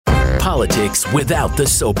politics without the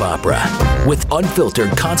soap opera, with unfiltered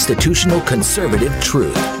constitutional conservative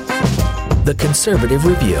truth. The Conservative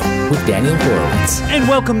Review with Daniel Horowitz. And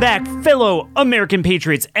welcome back, fellow American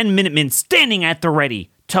patriots and Minutemen standing at the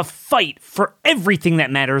ready to fight for everything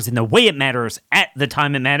that matters in the way it matters at the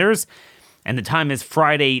time it matters. And the time is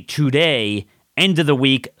Friday today, end of the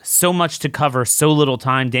week. So much to cover, so little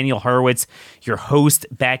time. Daniel Horowitz, your host,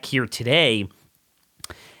 back here today.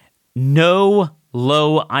 No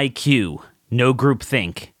low IQ, no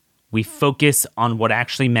groupthink. We focus on what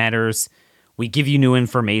actually matters. We give you new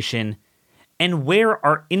information and where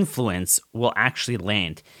our influence will actually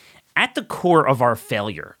land. At the core of our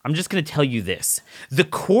failure, I'm just going to tell you this. The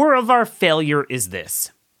core of our failure is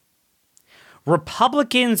this.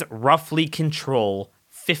 Republicans roughly control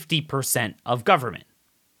 50% of government.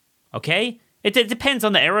 Okay? It depends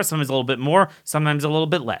on the era. Sometimes a little bit more, sometimes a little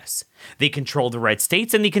bit less. They control the red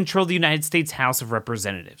states and they control the United States House of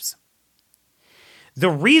Representatives.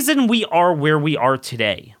 The reason we are where we are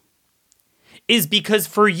today is because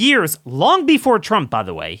for years, long before Trump, by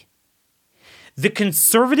the way, the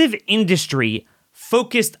conservative industry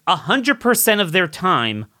focused 100% of their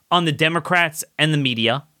time on the Democrats and the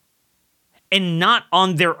media and not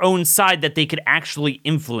on their own side that they could actually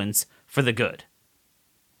influence for the good.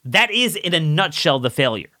 That is, in a nutshell, the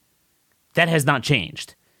failure. That has not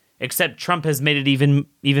changed, except Trump has made it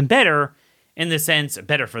even better in the sense,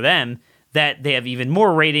 better for them, that they have even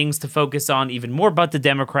more ratings to focus on, even more but the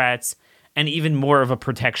Democrats, and even more of a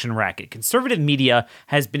protection racket. Conservative media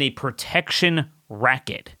has been a protection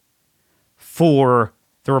racket for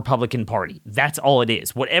the Republican Party. That's all it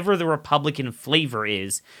is. Whatever the Republican flavor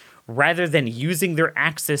is, rather than using their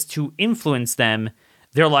access to influence them,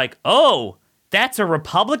 they're like, oh, that's a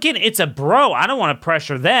Republican? It's a bro. I don't want to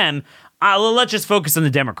pressure them. Let's just focus on the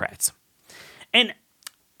Democrats. And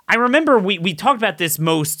I remember we talked about this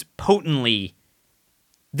most potently.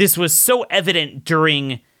 This was so evident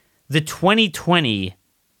during the 2020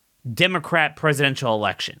 Democrat presidential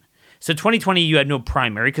election. So 2020, you had no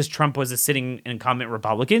primary because Trump was a sitting incumbent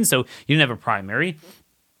Republican, so you didn't have a primary.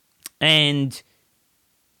 But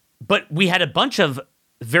we had a bunch of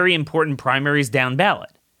very important primaries down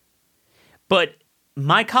ballot. But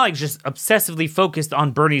my colleagues just obsessively focused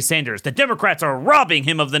on Bernie Sanders. The Democrats are robbing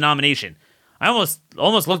him of the nomination. I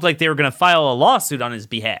almost looked like they were going to file a lawsuit on his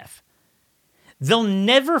behalf. They'll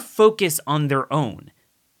never focus on their own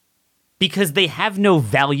because they have no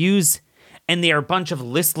values and they are a bunch of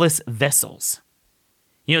listless vessels.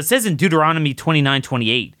 You know, it says in Deuteronomy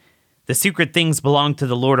 29:28, the secret things belong to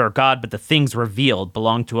the Lord our God, but the things revealed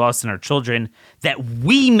belong to us and our children, that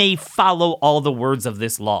we may follow all the words of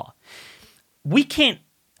this law. We can't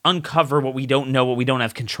uncover what we don't know, what we don't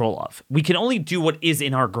have control of. We can only do what is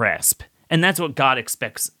in our grasp, and that's what God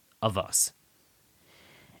expects of us.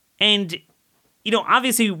 And, you know,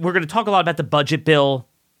 obviously we're going to talk a lot about the budget bill,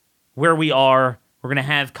 where we are. We're going to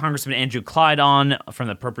have Congressman Andrew Clyde on from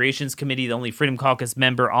the Appropriations Committee, the only Freedom Caucus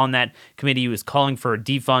member on that committee who is calling for a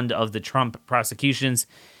defund of the Trump prosecutions.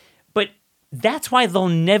 But that's why they'll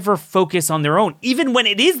never focus on their own, even when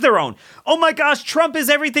it is their own. Oh my gosh, Trump is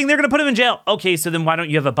everything. They're going to put him in jail. Okay, so then why don't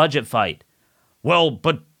you have a budget fight? Well,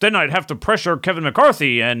 but then I'd have to pressure Kevin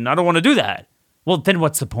McCarthy, and I don't want to do that. Well, then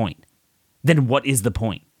what's the point? Then what is the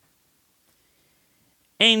point?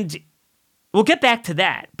 And we'll get back to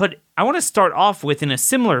that, but I want to start off with, in a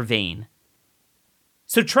similar vein.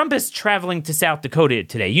 So Trump is traveling to South Dakota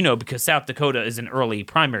today, you know, because South Dakota is an early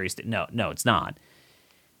primary state. No, it's not.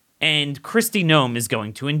 And Kristi Noem is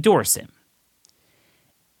going to endorse him.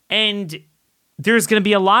 And there's going to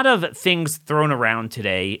be a lot of things thrown around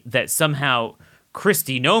today that somehow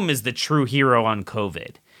Kristi Noem is the true hero on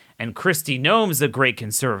COVID. And Kristi Noem is a great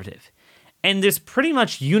conservative. And there's pretty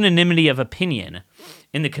much unanimity of opinion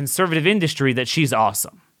in the conservative industry that she's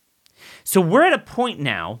awesome. So we're at a point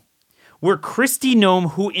now where Kristi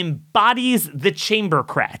Noem, who embodies the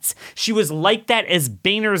chambercrats, she was like that as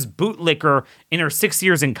Boehner's bootlicker in her 6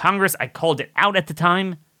 years in Congress. I called it out at the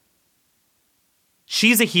time.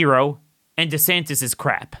 She's a hero, and DeSantis is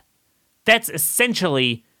crap. That's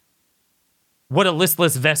essentially what a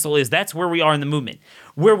listless vessel is. That's where we are in the movement,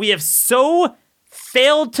 where we have so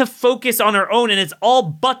failed to focus on our own, and it's all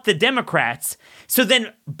but the Democrats. So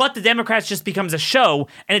then, but the Democrats just becomes a show,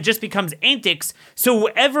 and it just becomes antics. So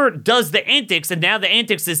whoever does the antics, and now the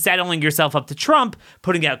antics is saddling yourself up to Trump,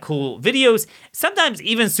 putting out cool videos, sometimes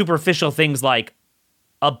even superficial things like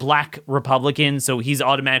a black Republican, so he's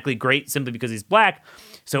automatically great simply because he's black.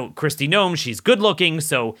 So Kristi Noem, she's good looking,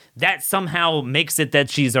 so that somehow makes it that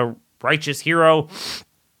she's a righteous hero.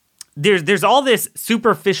 There's all this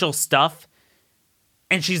superficial stuff.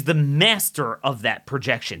 And she's the master of that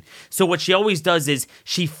projection. So what she always does is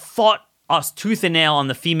she fought us tooth and nail on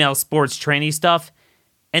the female sports tranny stuff.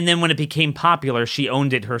 And then when it became popular, she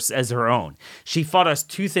owned it as her own. She fought us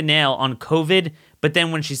tooth and nail on COVID, but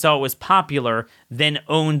then when she saw it was popular, then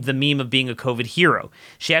owned the meme of being a COVID hero.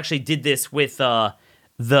 She actually did this with the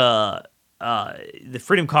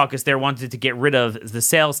Freedom Caucus there wanted to get rid of the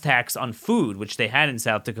sales tax on food, which they had in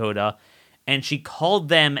South Dakota. And she called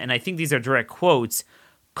them, and I think these are direct quotes,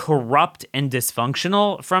 corrupt and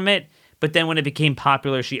dysfunctional from it. But then when it became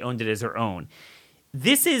popular, she owned it as her own.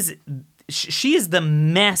 She is the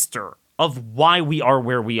master of why we are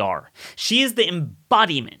where we are. She is the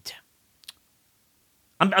embodiment.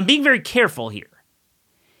 I'm being very careful here.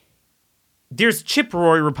 There's Chip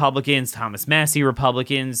Roy Republicans, Thomas Massey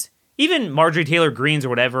Republicans, even Marjorie Taylor Greens or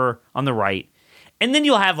whatever on the right. And then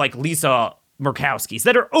you'll have like Lisa Murkowski's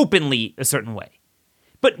that are openly a certain way.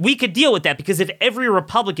 But we could deal with that because if every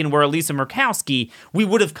Republican were a Lisa Murkowski, we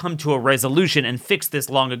would have come to a resolution and fixed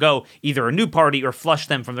this long ago, either a new party or flushed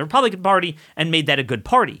them from the Republican Party and made that a good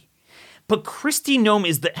party. But Kristi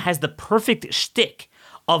Noem has the perfect shtick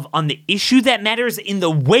of on the issue that matters, in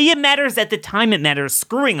the way it matters, at the time it matters,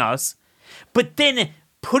 screwing us, but then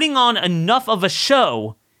putting on enough of a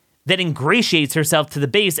show that ingratiates herself to the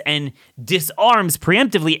base and disarms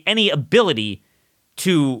preemptively any ability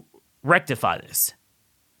to rectify this.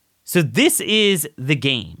 So this is the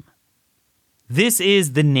game. This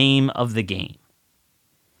is the name of the game.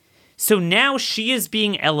 So now she is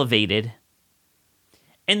being elevated.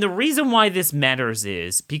 And the reason why this matters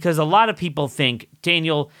is because a lot of people think,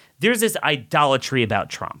 Daniel, there's this idolatry about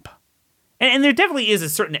Trump. And there definitely is a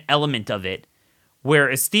certain element of it where,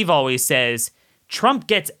 as Steve always says, Trump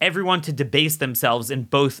gets everyone to debase themselves in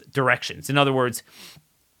both directions. In other words,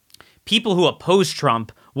 people who oppose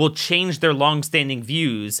Trump will change their longstanding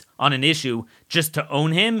views on an issue just to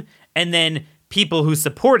own him, and then people who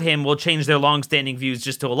support him will change their longstanding views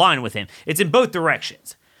just to align with him. It's in both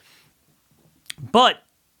directions. But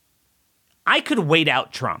I could wait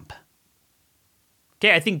out Trump.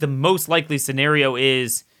 Okay, I think the most likely scenario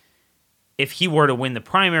is if he were to win the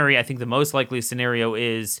primary, I think the most likely scenario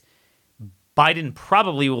is Biden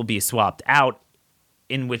probably will be swapped out,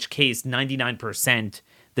 in which case 99%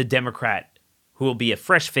 the Democrat who will be a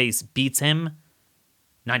fresh face beats him,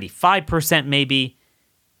 95% maybe,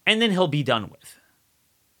 and then he'll be done with.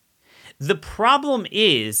 The problem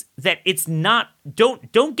is that it's not,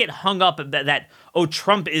 don't get hung up that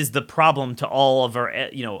Trump is the problem to all of our,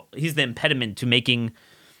 he's the impediment to making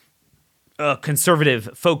a conservative,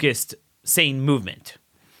 focused, sane movement.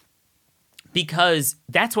 Because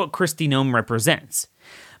that's what Kristi Noem represents.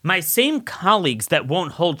 My same colleagues that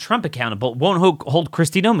won't hold Trump accountable won't hold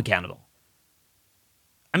Kristi Noem accountable.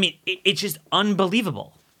 I mean, it's just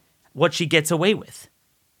unbelievable what she gets away with.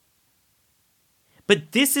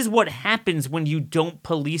 But this is what happens when you don't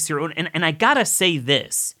police your own. And I gotta say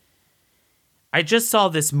this. I just saw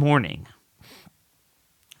this morning.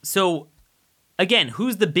 So, again,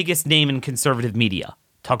 who's the biggest name in conservative media?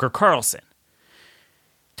 Tucker Carlson.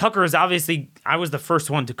 Tucker is obviously, I was the first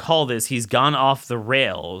one to call this, he's gone off the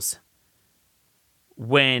rails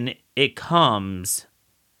when it comes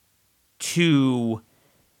to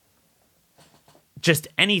just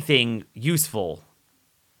anything useful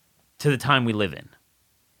to the time we live in.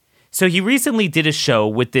 So he recently did a show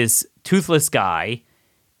with this toothless guy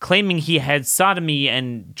claiming he had sodomy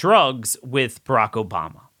and drugs with Barack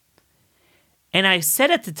Obama. And I said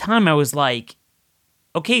at the time, I was like,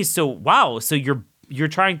 okay, so wow, so you're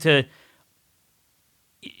trying to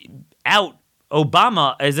out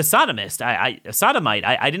Obama as a sodomist, a sodomite.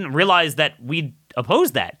 I didn't realize that we'd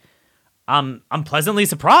oppose that. I'm pleasantly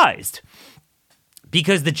surprised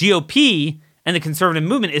because the GOP and the conservative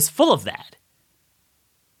movement is full of that.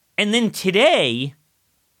 And then today,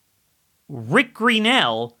 Rick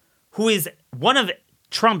Greenell, who is one of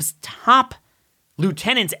Trump's top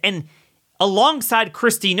lieutenants, and alongside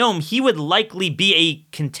Kristi Noem, he would likely be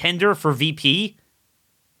a contender for VP.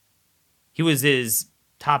 He was his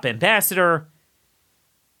top ambassador.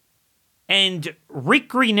 And Rick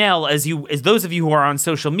Greenell, as those of you who are on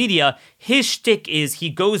social media, his shtick is he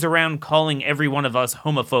goes around calling every one of us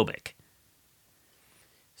homophobic.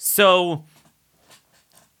 So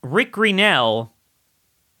Rick Greenell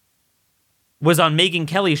was on Megyn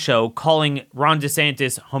Kelly's show calling Ron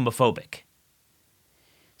DeSantis homophobic.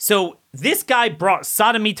 So this guy brought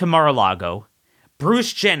sodomy to Mar-a-Lago,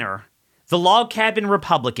 Bruce Jenner, the log cabin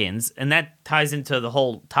Republicans, and that ties into the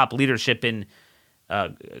whole top leadership in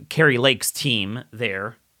Carrie Lake's team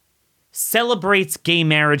there, celebrates gay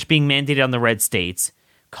marriage being mandated on the red states,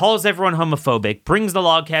 calls everyone homophobic, brings the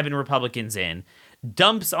log cabin Republicans in,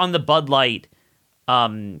 dumps on the Bud Light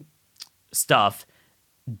stuff,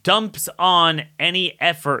 dumps on any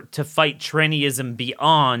effort to fight trannyism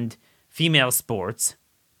beyond female sports.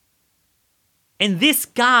 And this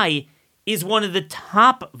guy is one of the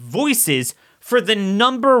top voices for the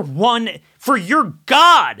number one, for your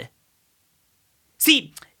God.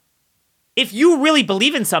 See, if you really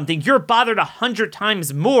believe in something, you're bothered 100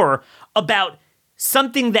 times more about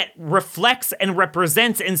something that reflects and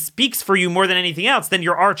represents and speaks for you more than anything else than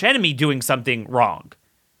your arch enemy doing something wrong.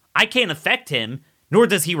 I can't affect him, nor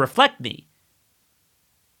does he reflect me.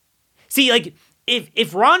 See, like,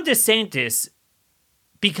 if Ron DeSantis,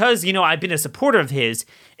 because, you know, I've been a supporter of his,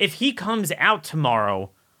 if he comes out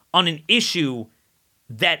tomorrow on an issue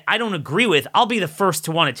that I don't agree with, I'll be the first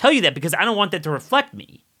to want to tell you that because I don't want that to reflect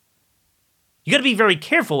me. You got to be very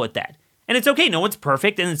careful with that. And it's okay, no one's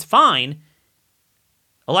perfect, and it's fine.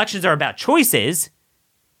 Elections are about choices,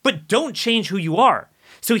 but don't change who you are.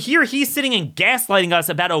 So here he's sitting and gaslighting us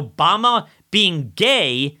about Obama being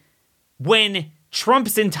gay when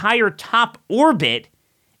Trump's entire top orbit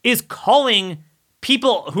is calling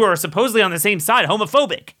people who are supposedly on the same side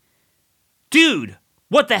homophobic. Dude,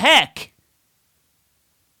 what the heck?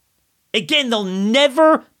 Again, they'll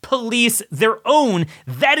never police their own.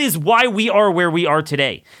 That is why we are where we are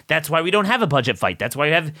today. That's why we don't have a budget fight. That's why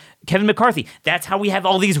we have Kevin McCarthy. That's how we have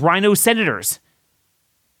all these rhino senators.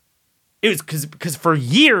 It was because for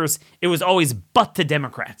years, it was always but the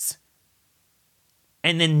Democrats.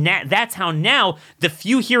 And then that's how now the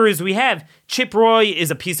few heroes we have, Chip Roy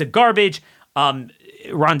is a piece of garbage, Ron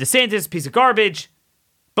DeSantis, piece of garbage,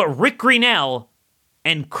 but Rick Greenell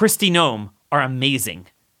and Kristi Noem are amazing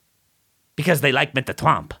because they like Mr.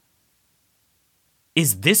 Trump.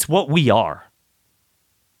 Is this what we are?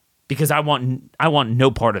 Because I want no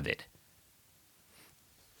part of it.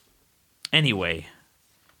 Anyway,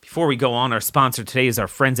 before we go on, our sponsor today is our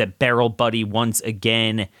friends at Barrel Buddy once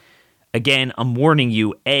again. Again, I'm warning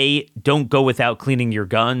you, A, don't go without cleaning your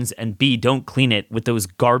guns, and B, don't clean it with those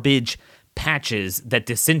garbage patches that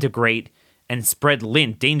disintegrate and spread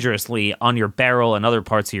lint dangerously on your barrel and other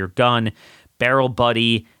parts of your gun. Barrel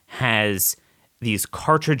Buddy has these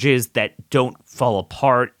cartridges that don't fall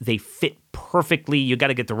apart. They fit perfectly. You got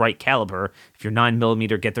to get the right caliber. If you're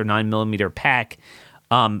 9mm, get their 9mm pack.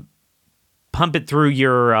 Pump it through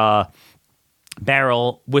your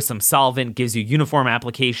barrel with some solvent, gives you uniform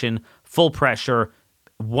application, full pressure,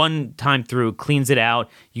 one time through, cleans it out.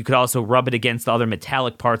 You could also rub it against the other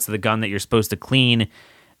metallic parts of the gun that you're supposed to clean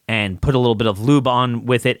and put a little bit of lube on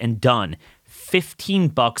with it, and done.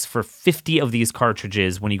 $15 for 50 of these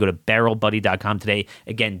cartridges when you go to barrelbuddy.com today.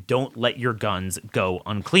 Again, don't let your guns go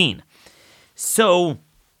unclean. So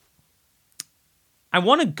I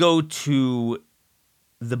want to go to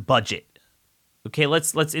the budget. Okay,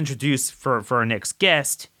 let's introduce for our next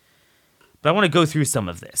guest, but I want to go through some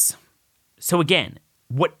of this. So again,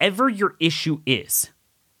 whatever your issue is,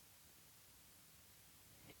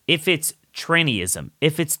 if it's trannyism,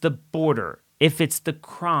 if it's the border, if it's the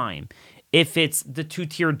crime, if it's the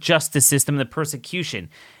two-tier justice system, the persecution,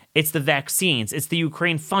 it's the vaccines, it's the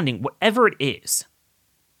Ukraine funding, whatever it is,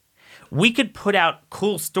 we could put out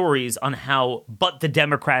cool stories on how, but the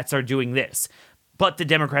Democrats are doing this, but the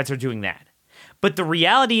Democrats are doing that. But the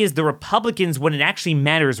reality is the Republicans, when it actually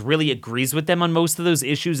matters, really agrees with them on most of those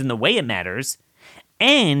issues in the way it matters.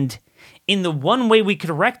 And in the one way we could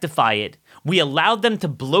rectify it, we allowed them to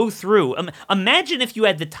blow through. Imagine if you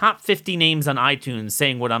had the top 50 names on iTunes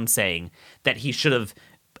saying what I'm saying, that he should have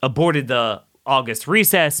aborted the August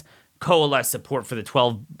recess, coalesce support for the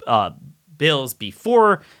 12 bills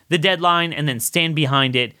before the deadline, and then stand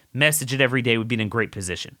behind it, message it every day, would be in a great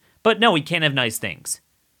position. But no, we can't have nice things.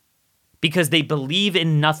 Because they believe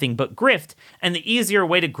in nothing but grift, and the easier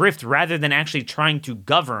way to grift rather than actually trying to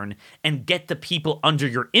govern and get the people under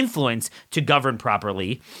your influence to govern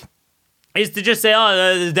properly is to just say,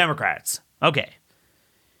 oh, the Democrats. Okay.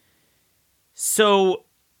 So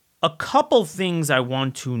a couple things I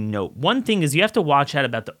want to note. One thing is you have to watch out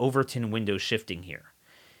about the Overton window shifting here.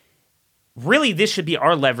 Really, this should be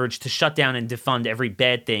our leverage to shut down and defund every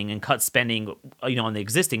bad thing and cut spending, on the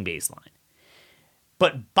existing baseline.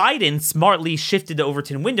 But Biden smartly shifted the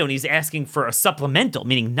Overton window, and he's asking for a supplemental,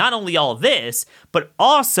 meaning not only all of this, but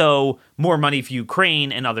also more money for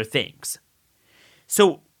Ukraine and other things.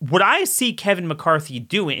 So what I see Kevin McCarthy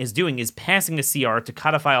doing is passing a CR to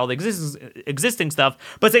codify all the existing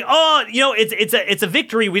stuff, but saying, it's a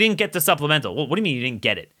victory. We didn't get the supplemental. Well, what do you mean you didn't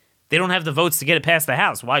get it? They don't have the votes to get it past the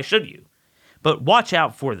House. Why should you? But watch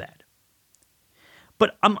out for that.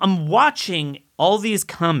 But I'm watching all these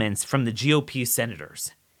comments from the GOP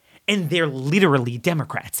senators, And they're literally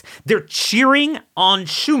Democrats. They're cheering on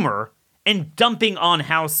Schumer and dumping on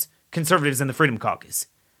House conservatives in the Freedom Caucus.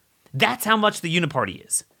 That's how much the Uniparty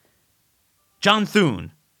is. John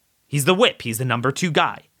Thune, he's the whip. He's the number 2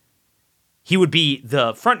 guy. He would be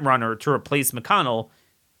the front runner to replace McConnell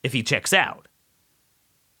if he checks out.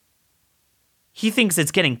 He thinks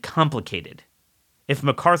it's getting complicated if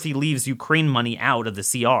McCarthy leaves Ukraine money out of the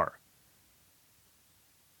CR.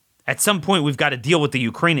 At some point, we've got to deal with the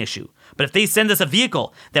Ukraine issue. But if they send us a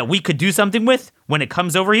vehicle that we could do something with when it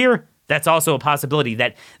comes over here, that's also a possibility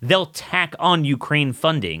that they'll tack on Ukraine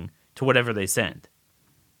funding to whatever they send.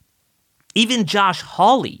 Even Josh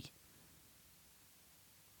Hawley,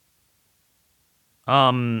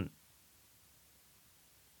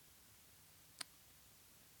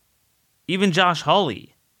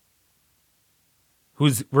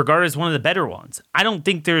 who's regarded as one of the better ones. I don't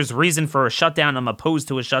think there's reason for a shutdown. I'm opposed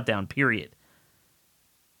to a shutdown, period.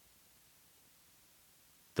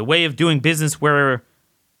 The way of doing business where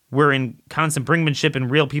we're in constant brinkmanship and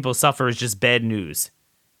real people suffer is just bad news.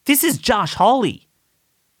 This is Josh Hawley.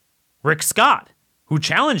 Rick Scott, who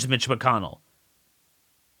challenged Mitch McConnell,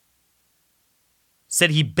 said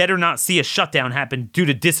he better not see a shutdown happen due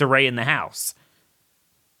to disarray in the House.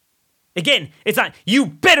 Again, it's not, you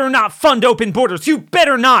better not fund open borders. You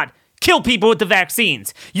better not kill people with the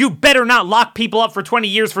vaccines. You better not lock people up for 20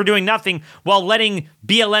 years for doing nothing while letting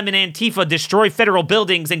BLM and Antifa destroy federal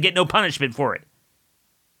buildings and get no punishment for it.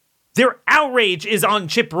 Their outrage is on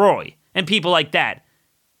Chip Roy and people like that.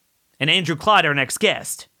 And Andrew Clyde, our next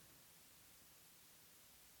guest.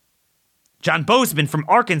 John Bozeman from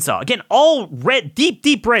Arkansas. Again, all red,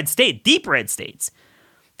 deep red states.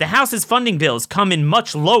 The House's funding bills come in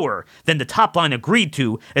much lower than the top line agreed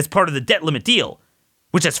to as part of the debt limit deal,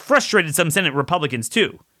 which has frustrated some Senate Republicans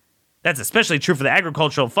too. That's especially true for the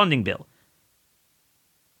agricultural funding bill,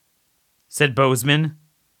 said Bozeman.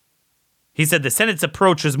 He said the Senate's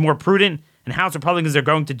approach is more prudent and House Republicans are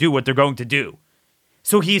going to do what they're going to do.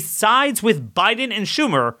 So he sides with Biden and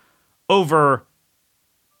Schumer over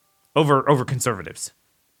conservatives.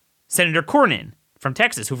 Senator Cornyn from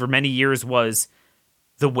Texas, who for many years was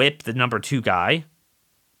the whip, the number 2 guy,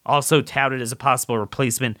 also touted as a possible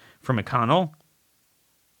replacement for McConnell.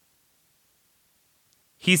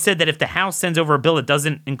 He said that if the House sends over a bill that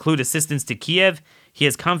doesn't include assistance to Kiev, he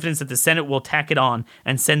has confidence that the Senate will tack it on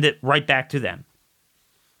and send it right back to them.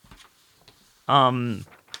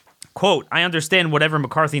 Quote, I understand whatever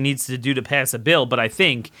McCarthy needs to do to pass a bill, but I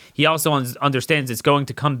think he also understands it's going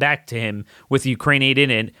to come back to him with Ukraine aid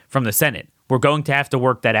in it from the Senate. We're going to have to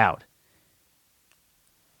work that out.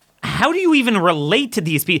 How do you even relate to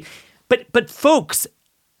these people? But folks,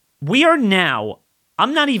 we are now,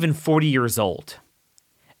 I'm not even 40 years old.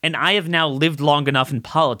 And I have now lived long enough in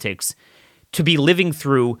politics to be living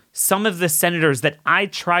through some of the senators that I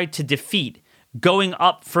tried to defeat going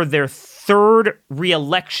up for their 3rd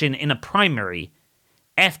re-election in a primary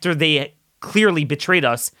after they clearly betrayed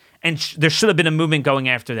us, and there should have been a movement going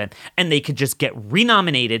after them, and they could just get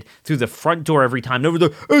renominated through the front door every time. They were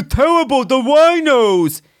like, it's terrible, the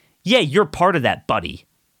winos. Yeah, you're part of that, buddy.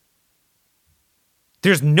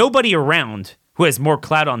 There's nobody around who has more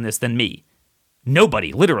clout on this than me.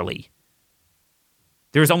 Nobody, literally.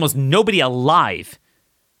 There's almost nobody alive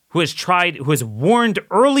who has warned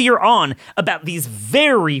earlier on about these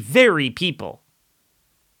very, very people.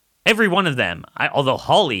 Every one of them, although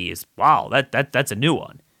Hawley is, wow, that's a new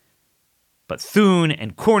one. But Thune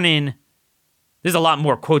and Cornyn, there's a lot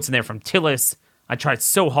more quotes in there from Tillis. I tried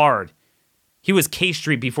so hard. He was K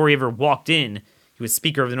Street before he ever walked in. He was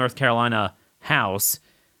Speaker of the North Carolina House.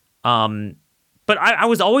 But I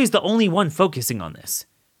was always the only one focusing on this.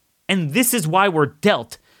 And this is why we're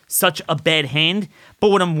dealt such a bad hand. But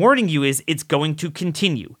what I'm warning you is it's going to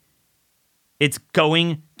continue. It's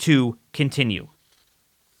going to continue.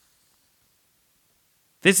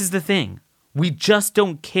 This is the thing. We just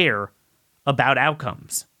don't care about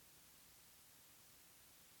outcomes.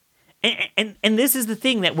 And this is the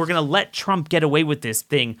thing that we're going to let Trump get away with this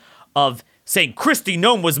thing of saying Kristi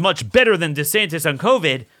Noem was much better than DeSantis on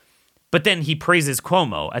COVID, but then he praises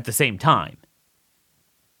Cuomo at the same time.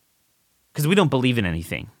 Because we don't believe in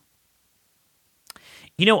anything.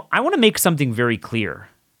 You know, I want to make something very clear.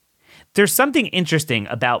 There's something interesting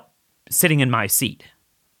about sitting in my seat.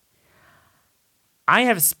 I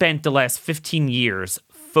have spent the last 15 years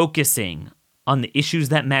focusing on the issues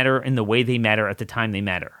that matter and the way they matter at the time they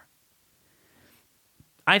matter.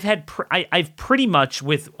 I've pretty much,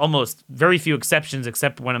 with almost very few exceptions,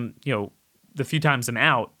 except when I'm, the few times I'm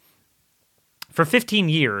out, for 15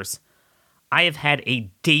 years, I have had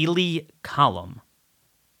a daily column,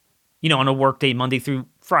 on a workday, Monday through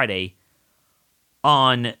Friday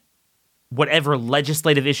on whatever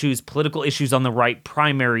legislative issues, political issues on the right,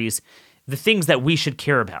 primaries, the things that we should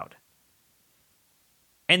care about.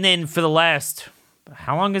 And then for the last,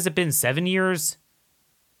 how long has it been? 7 years?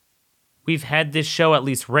 We've had this show at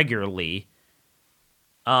least regularly,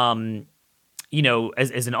 as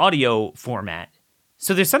an audio format.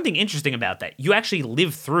 So there's something interesting about that. You actually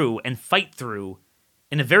live through and fight through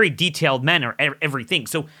in a very detailed manner everything.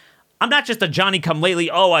 So I'm not just a Johnny-come-lately,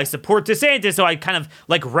 I support DeSantis, so I kind of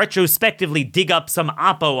like retrospectively dig up some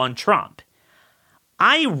oppo on Trump.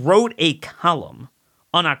 I wrote a column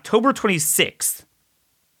on October 26th,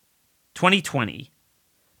 2020,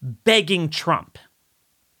 begging Trump,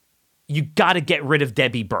 you got to get rid of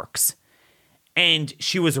Debbie Birx. And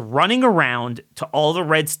she was running around to all the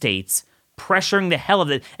red states, pressuring the hell of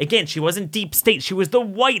it. Again, she wasn't deep state. She was the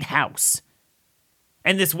White House.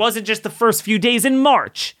 And this wasn't just the first few days in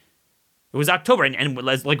March. It was October. And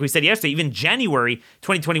like we said yesterday, even January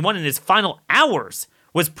 2021 in his final hours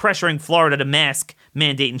was pressuring Florida to mask,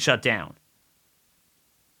 mandate, and shut down.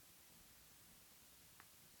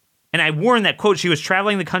 And I warned that, quote, she was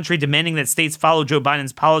traveling the country demanding that states follow Joe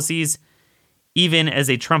Biden's policies, even as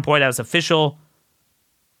a Trump White House official.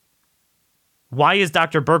 Why is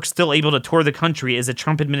Dr. Birx still able to tour the country as a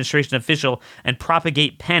Trump administration official and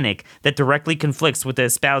propagate panic that directly conflicts with the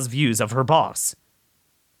espoused views of her boss?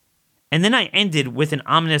 And then I ended with an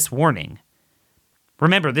ominous warning.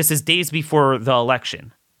 Remember, this is days before the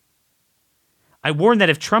election. I warned that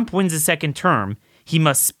if Trump wins a second term, he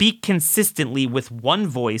must speak consistently with one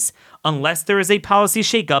voice. Unless there is a policy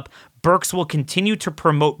shakeup, Birx will continue to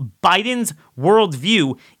promote Biden's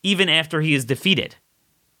worldview even after he is defeated.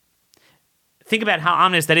 Think about how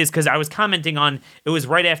ominous that is, because I was commenting on, it was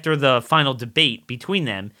right after the final debate between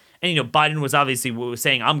them. And, Biden was obviously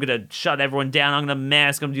saying, I'm going to shut everyone down. I'm going to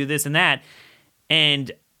mask. I'm going to do this and that.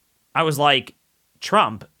 And I was like,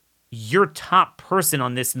 Trump, your top person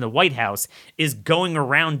on this in the White House is going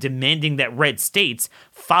around demanding that red states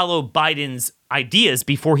follow Biden's ideas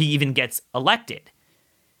before he even gets elected.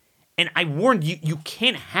 And I warned you, you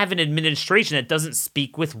can't have an administration that doesn't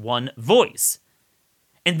speak with one voice.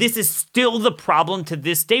 And this is still the problem to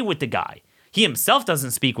this day with the guy. He himself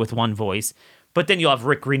doesn't speak with one voice, but then you'll have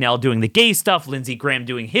Rick Grinnell doing the gay stuff, Lindsey Graham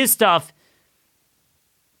doing his stuff.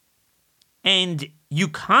 And you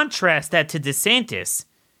contrast that to DeSantis,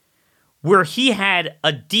 where he had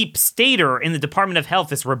a deep stater in the Department of Health,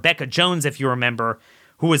 this Rebecca Jones, if you remember,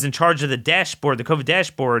 who was in charge of the dashboard, the COVID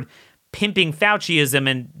dashboard, pimping Fauciism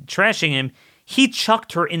and trashing him. He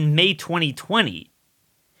chucked her in May 2020.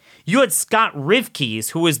 You had Scott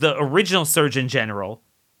Rivkees, who was the original Surgeon General.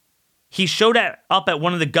 He showed up at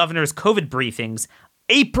one of the governor's COVID briefings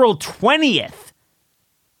April 20th.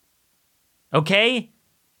 Okay?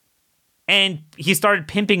 And he started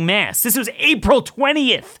pimping masks. This was April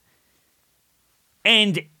 20th.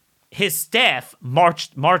 And his staff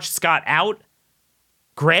marched Scott out,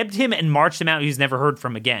 grabbed him, and marched him out. He's never heard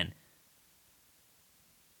from again.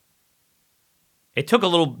 It took a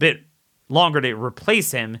little bit longer to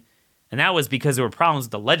replace him, and that was because there were problems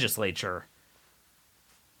with the legislature,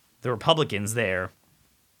 the Republicans there.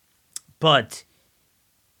 But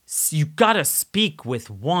you gotta speak with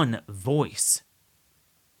one voice.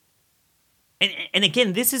 And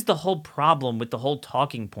again, this is the whole problem with the whole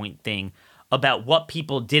talking point thing about what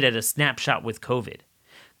people did at a snapshot with COVID.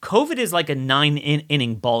 COVID is like a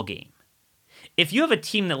 9-inning ball game. If you have a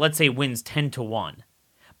team that, let's say, wins 10-1,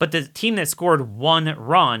 but the team that scored one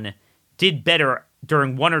run did better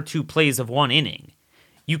during one or two plays of one inning,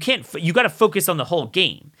 you got to focus on the whole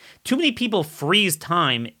game. Too many people freeze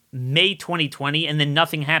time May 2020, and then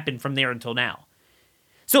nothing happened from there until now.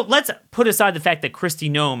 So let's put aside the fact that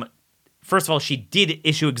Kristi Noem, first of all, she did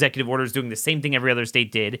issue executive orders doing the same thing every other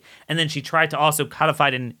state did, and then she tried to also codify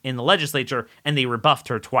it in the legislature, and they rebuffed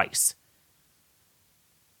her twice.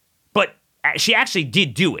 But she actually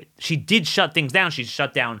did do it. She did shut things down. She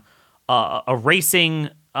shut down a racing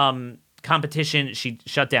competition. She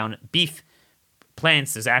shut down beef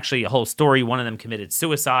plants. There's actually a whole story. One of them committed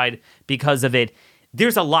suicide because of it.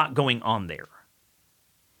 There's a lot going on there.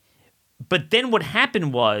 But then what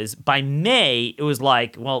happened was, by May, it was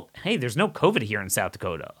like, well, hey, there's no COVID here in South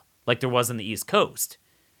Dakota, like there was on the East Coast.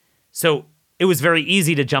 So it was very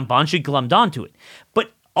easy to jump on. She glommed onto it.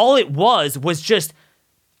 But all it was just,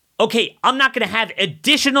 okay, I'm not going to have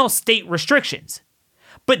additional state restrictions.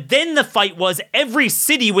 But then the fight was every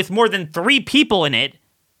city with more than 3 people in it,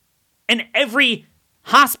 and every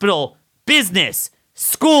hospital, business,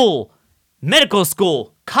 school, medical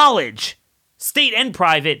school, college, state and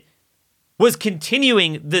private, was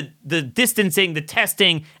continuing the distancing, the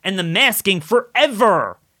testing, and the masking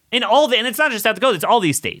forever. And it's not just South Dakota, it's all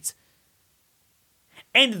these states.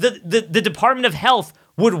 And the Department of Health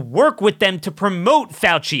would work with them to promote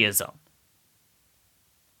Fauciism.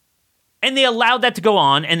 And they allowed that to go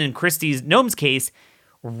on, and in Kristi Noem's case,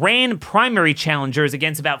 ran primary challengers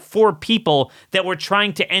against about 4 people that were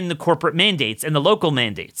trying to end the corporate mandates and the local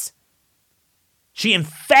mandates. She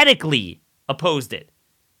emphatically opposed it.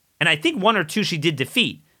 And I think 1 or 2 she did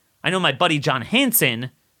defeat. I know my buddy John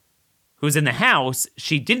Hanson, who's in the House,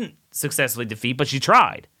 she didn't successfully defeat, but she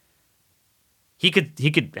tried. He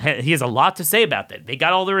has a lot to say about that. They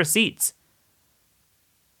got all the receipts.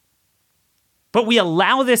 But we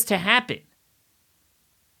allow this to happen.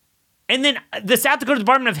 And then the South Dakota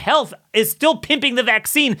Department of Health is still pimping the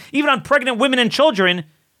vaccine, even on pregnant women and children,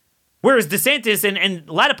 whereas DeSantis and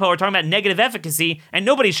Latipo are talking about negative efficacy, and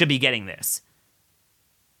nobody should be getting this.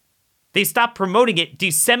 They stopped promoting it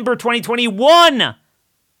December 2021.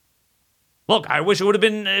 Look, I wish it would have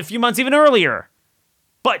been a few months even earlier.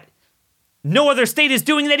 But no other state is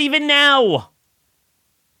doing that even now.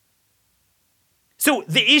 So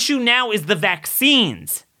the issue now is the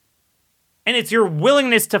vaccines. And it's your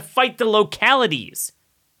willingness to fight the localities.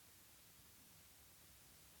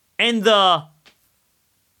 And the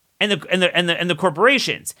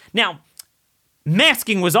corporations. Now,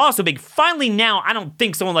 masking was also big. Finally now, I don't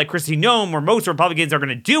think someone like Kristi Noem or most Republicans are going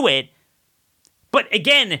to do it. But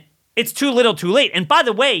again, it's too little too late. And by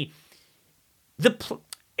the way,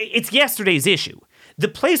 it's yesterday's issue. The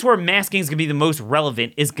place where masking is going to be the most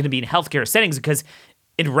relevant is going to be in healthcare settings, because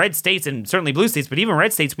in red states, and certainly blue states, but even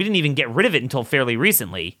red states, we didn't even get rid of it until fairly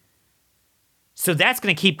recently. So that's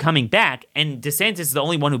going to keep coming back, and DeSantis is the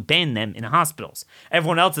only one who banned them in hospitals.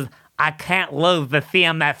 Everyone else is, I can't lose the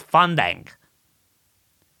CMS funding.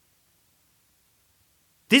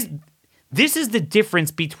 This is the difference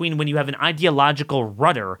between when you have an ideological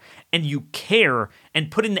rudder and you care and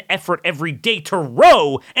put in the effort every day to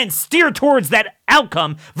row and steer towards that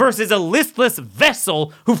outcome versus a listless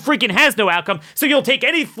vessel who freaking has no outcome, so you'll take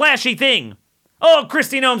any flashy thing. Oh,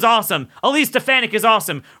 Kristi Noem's awesome. Elise Stefanik is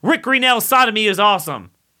awesome. Rick Greenell's sodomy is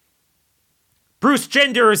awesome. Bruce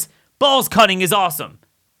Jenner's balls cutting is awesome.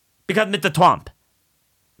 Because it's the Trump.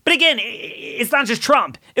 But again, it's not just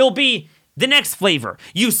Trump. It'll be the next flavor.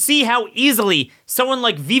 You see how easily someone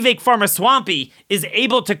like Vivek Ramaswamy is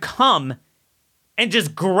able to come and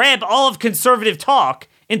just grab all of conservative talk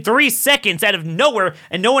in 3 seconds out of nowhere,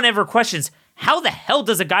 and no one ever questions, how the hell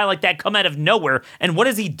does a guy like that come out of nowhere, and what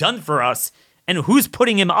has he done for us, and who's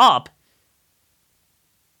putting him up?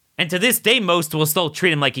 And to this day, most will still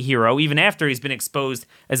treat him like a hero, even after he's been exposed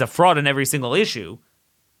as a fraud on every single issue.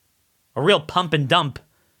 A real pump and dump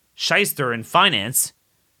shyster in finance.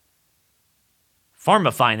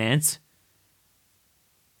 Pharma finance.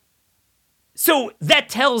 So that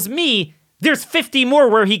tells me there's 50 more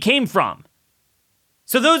where he came from.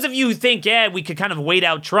 So those of you who think, yeah, we could kind of wait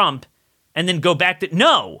out Trump and then go back to...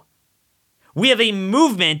 No. We have a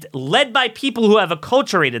movement led by people who have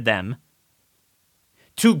acculturated them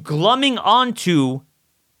to glumming onto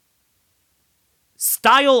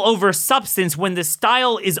style over substance when the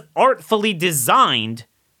style is artfully designed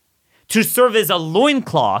to serve as a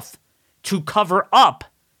loincloth to cover up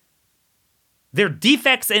their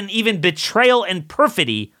defects and even betrayal and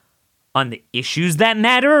perfidy on the issues that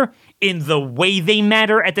matter, in the way they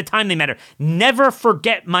matter, at the time they matter. Never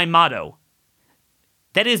forget my motto.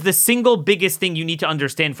 That is the single biggest thing you need to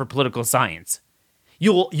understand for political science.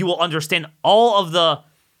 You will understand all of the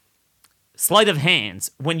sleight of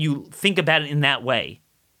hands when you think about it in that way.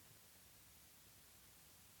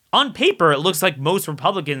 On paper, it looks like most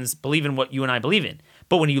Republicans believe in what you and I believe in.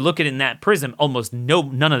 But when you look at it in that prism, almost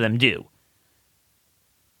none of them do.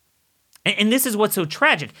 And this is what's so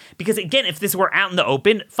tragic. Because again, if this were out in the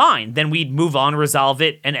open, fine. Then we'd move on, resolve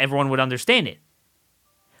it, and everyone would understand it.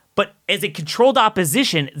 But as a controlled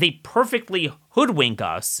opposition, they perfectly hoodwink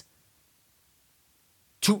us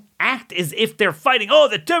to act as if they're fighting. Oh,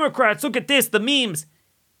 the Democrats, look at this, the memes.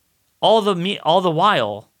 All the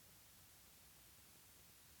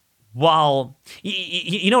while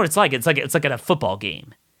you know what it's like? It's like at a football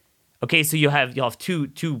game. Okay, so you'll have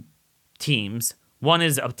two teams. One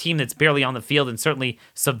is a team that's barely on the field and certainly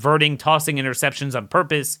subverting, tossing interceptions on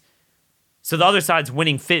purpose. So the other side's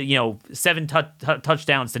winning 7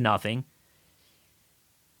 touchdowns to nothing.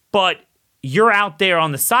 But you're out there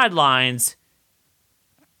on the sidelines,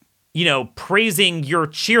 praising your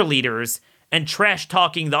cheerleaders and trash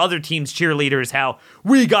talking the other team's cheerleaders, how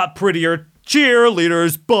we got prettier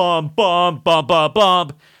cheerleaders, bump, bump, bump, bump,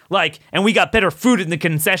 bump. And we got better food in the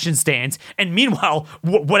concession stands. And meanwhile,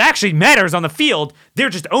 what actually matters on the field, they're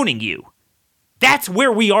just owning you. That's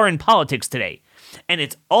where we are in politics today. And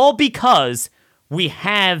it's all because we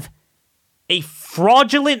have a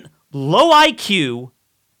fraudulent, low IQ,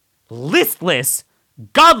 listless,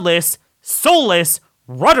 godless, soulless,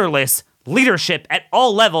 rudderless leadership at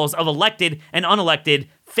all levels of elected and unelected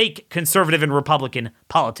fake conservative and Republican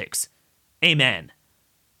politics. Amen.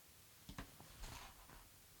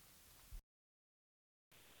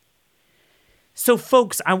 So,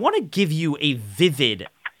 folks, I want to give you a vivid,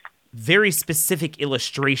 very specific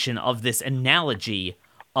illustration of this analogy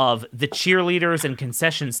of the cheerleaders and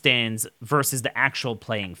concession stands versus the actual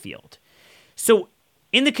playing field. So,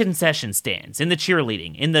 in the concession stands, in the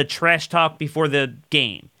cheerleading, in the trash talk before the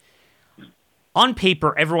game, on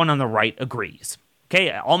paper, everyone on the right agrees. Okay,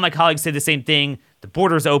 all my colleagues say the same thing. The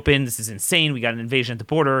border's open. This is insane. We got an invasion at the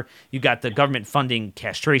border. You got the government funding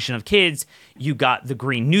castration of kids. You got the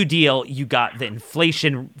Green New Deal. You got the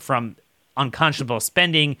inflation from unconscionable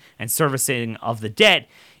spending and servicing of the debt.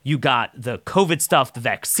 You got the COVID stuff, the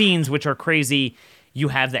vaccines, which are crazy. You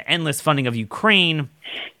have the endless funding of Ukraine.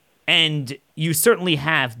 And you certainly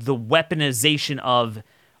have the weaponization of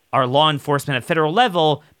our law enforcement at federal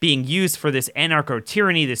level being used for this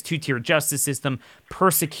anarcho-tyranny, this two-tier justice system,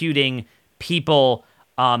 persecuting people,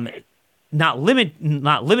 not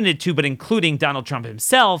limited to, but including Donald Trump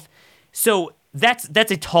himself. So that's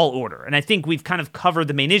a tall order. And I think we've kind of covered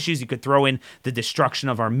the main issues. You could throw in the destruction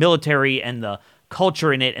of our military and the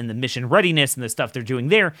culture in it and the mission readiness and the stuff they're doing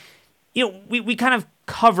there. You know, we kind of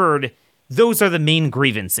covered those are the main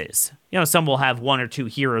grievances. You know, some will have one or two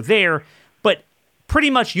here or there, but pretty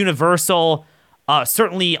much universal.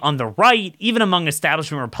 Certainly on the right, even among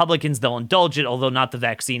establishment Republicans, they'll indulge it, although not the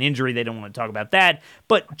vaccine injury. They don't want to talk about that.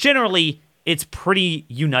 But generally, it's pretty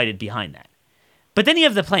united behind that. But then you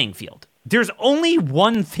have the playing field. There's only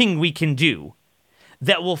one thing we can do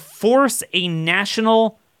that will force a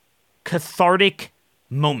national cathartic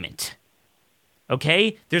moment.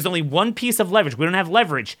 Okay? There's only one piece of leverage. We don't have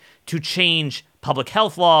leverage to change public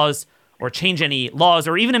health laws or change any laws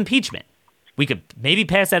or even impeachment. We could maybe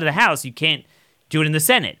pass out of the House. You can't do it in the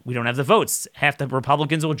Senate. We don't have the votes. Half the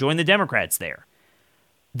Republicans will join the Democrats there.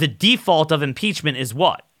 The default of impeachment is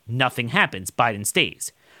what? Nothing happens. Biden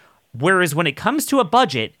stays. Whereas when it comes to a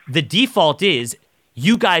budget, the default is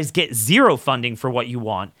you guys get zero funding for what you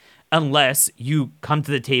want unless you come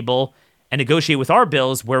to the table and negotiate with our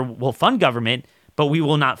bills where we'll fund government, but we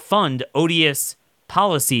will not fund odious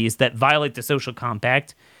policies that violate the social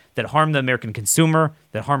compact, that harm the American consumer,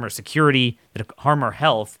 that harm our security, that harm our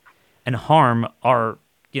health, and harm our,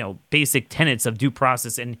 basic tenets of due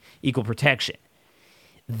process and equal protection.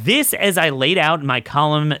 This, as I laid out in my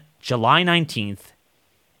column July 19th,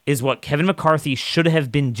 is what Kevin McCarthy should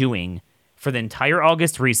have been doing for the entire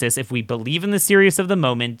August recess. If we believe in the seriousness of the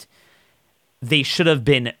moment, they should have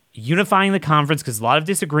been unifying the conference, because a lot of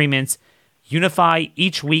disagreements, unify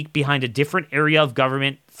each week behind a different area of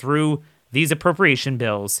government through these appropriation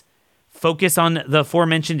bills, focus on the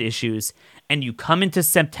aforementioned issues, and you come into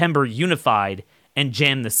September unified and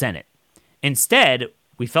jam the Senate. Instead,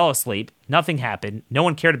 we fell asleep. Nothing happened. No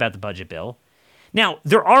one cared about the budget bill. Now,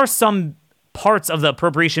 there are some parts of the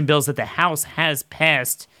appropriation bills that the House has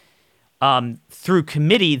passed through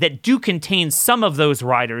committee that do contain some of those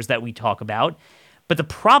riders that we talk about. But the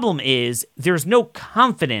problem is there's no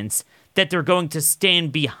confidence that they're going to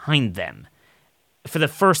stand behind them for the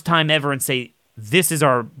first time ever and say, this is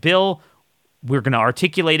our bill. We're going to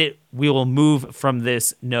articulate it. We will move from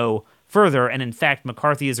this no further. And in fact,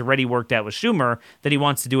 McCarthy has already worked out with Schumer that he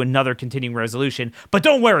wants to do another continuing resolution. But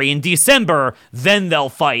don't worry, in December, then they'll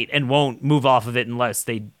fight and won't move off of it unless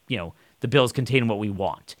they, the bills contain what we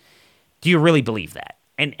want. Do you really believe that?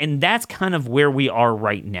 And that's kind of where we are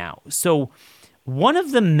right now. So one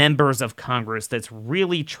of the members of Congress that's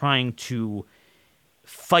really trying to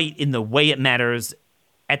fight in the way it matters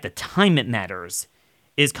at the time it matters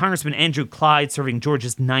is Congressman Andrew Clyde, serving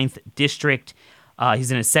Georgia's 9th District.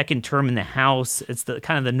 He's in his second term in the House. It's the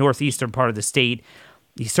kind of the northeastern part of the state.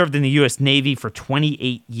 He served in the U.S. Navy for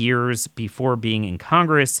 28 years before being in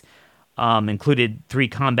Congress, included 3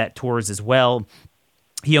 combat tours as well.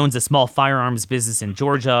 He owns a small firearms business in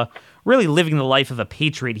Georgia, really living the life of a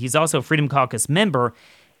patriot. He's also a Freedom Caucus member.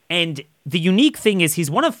 And the unique thing is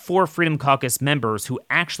he's one of 4 Freedom Caucus members who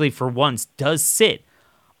actually, for once, does sit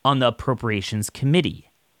on the Appropriations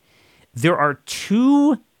Committee. There are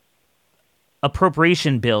 2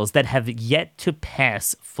 appropriation bills that have yet to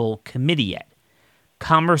pass full committee yet.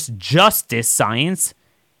 Commerce, Justice, Science,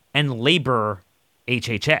 and Labor,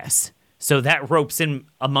 HHS. So that ropes in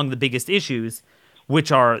among the biggest issues,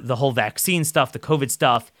 which are the whole vaccine stuff, the COVID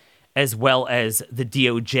stuff, as well as the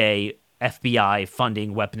DOJ, FBI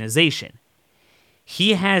funding weaponization.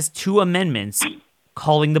 he has two amendments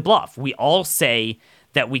calling the bluff. We all say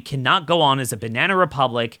that we cannot go on as a banana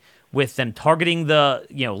republic with them targeting the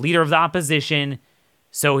leader of the opposition.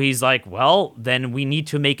 So he's like, well, then we need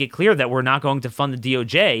to make it clear that we're not going to fund the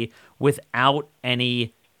DOJ without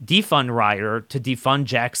any defund rider to defund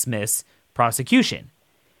Jack Smith's prosecution.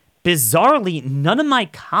 Bizarrely, none of my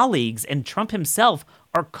colleagues and Trump himself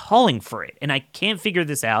are calling for it, and I can't figure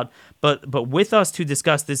this out. But with us to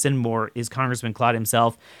discuss this and more is Congressman Cloud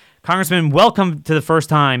himself. Congressman, welcome to the first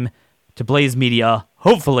time to Blaze Media.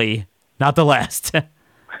 Hopefully, not the last.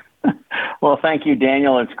 Well, thank you,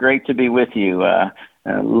 Daniel. It's great to be with you.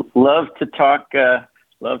 Love to talk.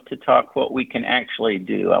 Love to talk what we can actually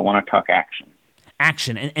do. I want to talk action.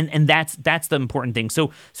 Action, and that's the important thing.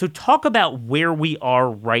 So talk about where we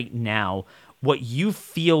are right now, what you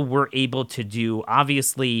feel we're able to do.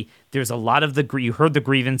 Obviously, there's a lot of you heard the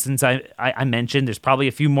grievances I mentioned. There's probably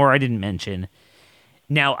a few more I didn't mention.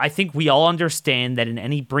 Now, I think we all understand that in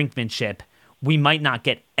any brinkmanship, we might not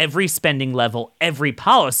get every spending level, every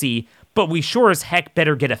policy, but we sure as heck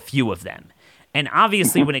better get a few of them. And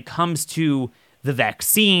obviously, when it comes to the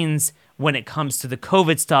vaccines, when it comes to the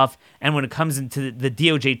COVID stuff, and when it comes into the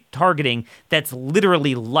DOJ targeting, that's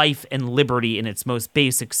literally life and liberty in its most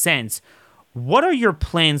basic sense. What are your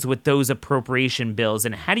plans with those appropriation bills,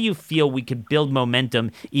 and how do you feel we could build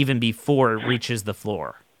momentum even before it reaches the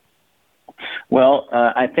floor? Well,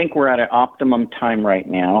 I think we're at an optimum time right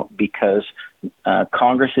now because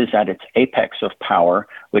Congress is at its apex of power,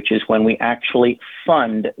 which is when we actually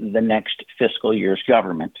fund the next fiscal year's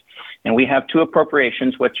government. And we have two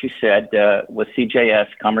appropriations, what you said, with CJS,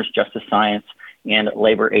 Commerce, Justice, Science, and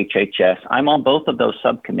Labor, HHS. I'm on both of those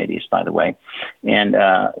subcommittees, by the way. And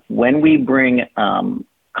when we bring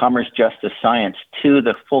Commerce, Justice, Science to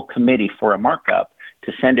the full committee for a markup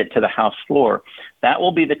to send it to the House floor, that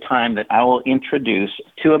will be the time that I will introduce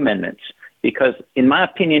two amendments. Because in my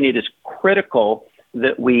opinion, it is critical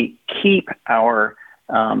that we keep our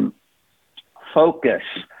focus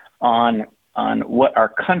on what our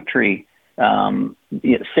country,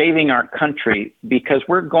 saving our country, because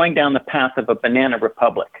we're going down the path of a banana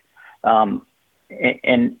republic.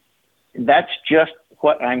 And that's just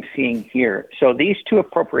what I'm seeing here. So these two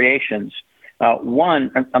appropriations,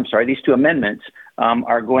 these two amendments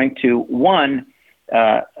are going to, one,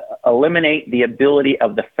 eliminate the ability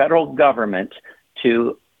of the federal government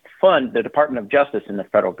to fund the Department of Justice in the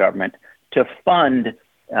federal government to fund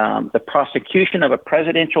the prosecution of a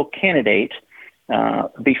presidential candidate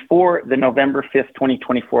before the November 5th,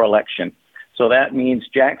 2024 election. So that means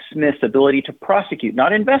Jack Smith's ability to prosecute,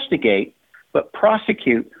 not investigate, but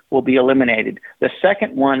prosecute will be eliminated. The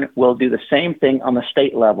second one will do the same thing on the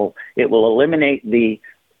state level. It will eliminate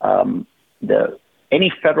any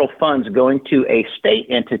federal funds going to a state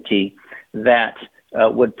entity that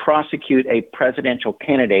would prosecute a presidential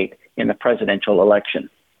candidate in the presidential election.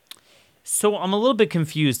 So I'm a little bit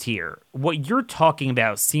confused here. What you're talking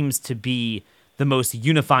about seems to be the most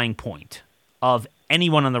unifying point of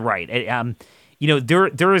anyone on the right.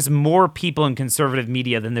 There is more people in conservative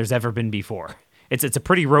media than there's ever been before. It's a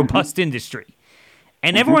pretty robust industry.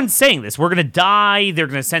 And everyone's saying this. We're going to die. They're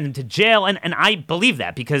going to send them to jail. And I believe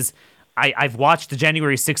that because I've watched the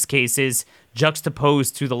January 6th cases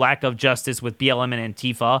juxtaposed to the lack of justice with BLM and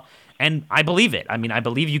Antifa, and I believe it. I mean, I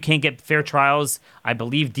believe you can't get fair trials. I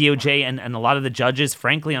believe DOJ and a lot of the judges,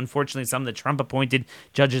 frankly, unfortunately, some of the Trump-appointed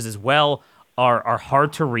judges as well, are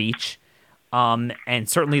hard to reach, and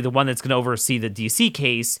certainly the one that's going to oversee the D.C.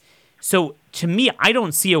 case. So to me, I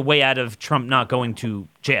don't see a way out of Trump not going to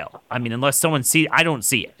jail. I mean, unless someone sees, I don't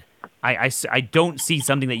see it. I don't see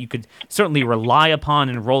something that you could certainly rely upon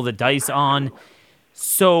and roll the dice on.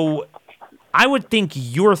 So I would think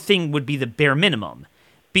your thing would be the bare minimum,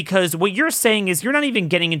 because what you're saying is you're not even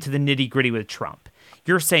getting into the nitty-gritty with Trump.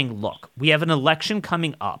 You're saying, look, we have an election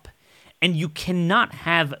coming up, and you cannot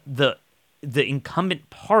have the incumbent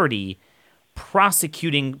party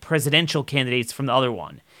prosecuting presidential candidates from the other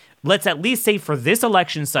one. Let's at least say for this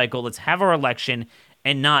election cycle, let's have our election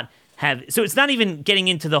and not have, so it's not even getting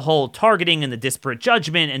into the whole targeting and the disparate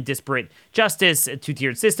judgment and disparate justice, a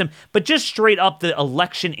two-tiered system, but just straight up the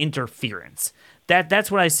election interference. That's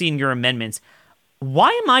what I see in your amendments. Why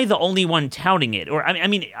am I the only one touting it? Or I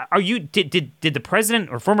mean, are you? Did the president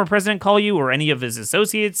or former president call you, or any of his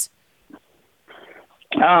associates?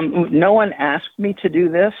 No one asked me to do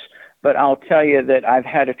this, but I'll tell you that I've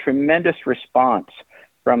had a tremendous response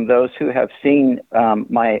from those who have seen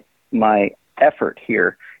my effort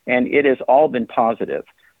here. And it has all been positive.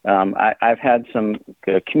 I've had some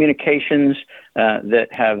communications that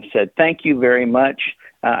have said, thank you very much.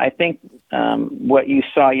 I think what you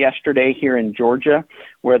saw yesterday here in Georgia,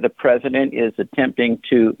 where the president is attempting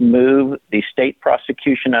to move the state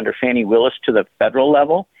prosecution under Fani Willis to the federal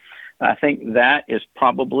level, I think that is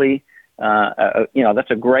probably,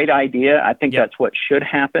 that's a great idea. I think that's what should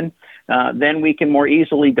happen. Then we can more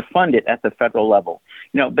easily defund it at the federal level.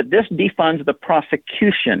 But this defunds the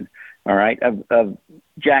prosecution, all right, of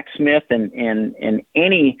Jack Smith and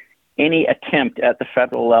any attempt at the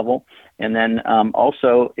federal level. And then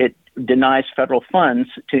also it denies federal funds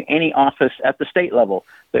to any office at the state level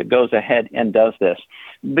that goes ahead and does this.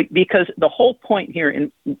 Because the whole point here,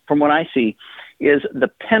 from what I see, is the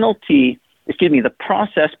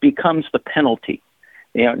process becomes the penalty.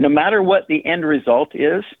 No matter what the end result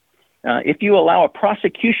is, if you allow a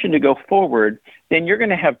prosecution to go forward, then you're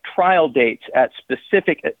going to have trial dates at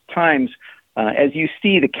specific times as you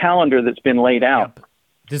see the calendar that's been laid out. Yep.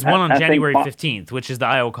 There's one on January 15th, which is the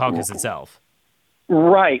Iowa caucus itself.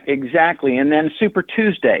 Right, exactly. And then Super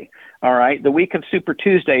Tuesday, all right? The week of Super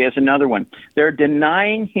Tuesday is another one. They're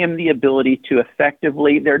denying him the ability to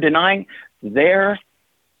they're denying their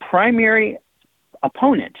primary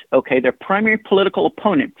opponent, their primary political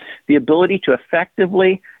opponent, the ability to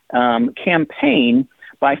effectively campaign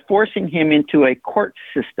by forcing him into a court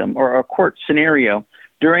system or a court scenario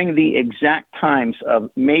during the exact times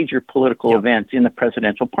of major political events in the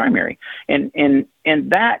presidential primary. And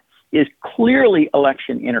that is clearly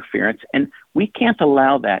election interference, and we can't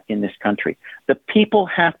allow that in this country. The people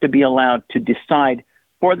have to be allowed to decide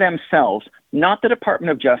for themselves, not the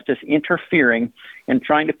Department of Justice interfering and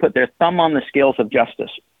trying to put their thumb on the scales of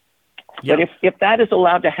justice. But if that is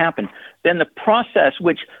allowed to happen, then the process,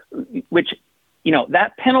 which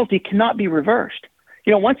that penalty cannot be reversed.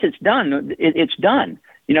 Once it's done, it's done.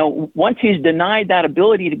 Once he's denied that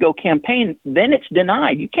ability to go campaign, then it's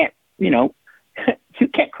denied. You can't, you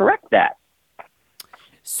can't correct that.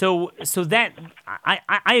 So that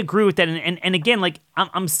I agree with that, and again, like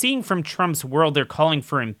I'm seeing from Trump's world, they're calling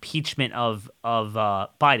for impeachment of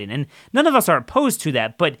Biden, and none of us are opposed to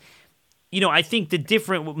that. But I think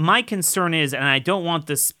my concern is, and I don't want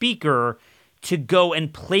the speaker to go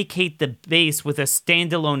and placate the base with a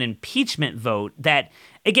standalone impeachment vote. That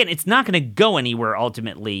again, it's not going to go anywhere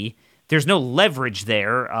ultimately. There's no leverage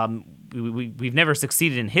there. We've never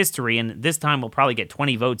succeeded in history, and this time we'll probably get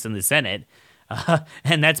 20 votes in the Senate.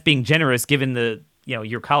 And that's being generous given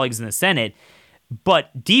your colleagues in the Senate.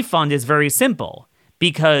 But defund is very simple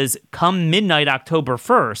because come midnight October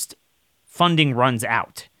 1st, funding runs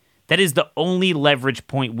out. That is the only leverage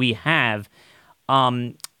point we have.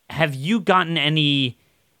 Have you gotten any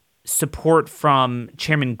support from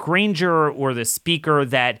Chairman Granger or the Speaker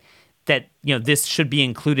that this should be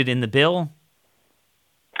included in the bill?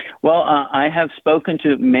 Well, I have spoken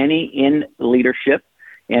to many in leadership,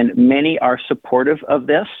 and many are supportive of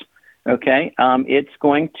this. Okay, it's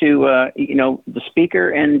going to, the Speaker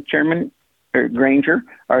and Chairman Granger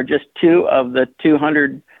are just two of the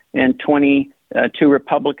 222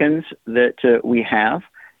 Republicans that we have,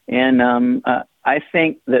 and I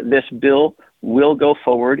think that this bill will go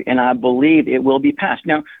forward, and I believe it will be passed.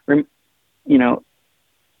 Now,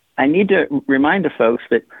 I need to remind the folks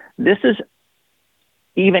that this is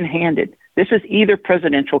even-handed. This is either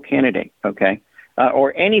presidential candidate,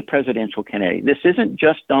 or any presidential candidate. This isn't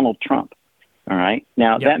just Donald Trump. All right.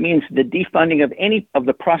 Now that means the defunding of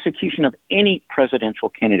the prosecution of any presidential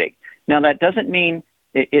candidate. Now that doesn't mean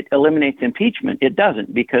it eliminates impeachment. It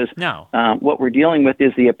doesn't, because what we're dealing with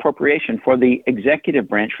is the appropriation for the executive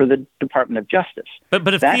branch for the Department of Justice.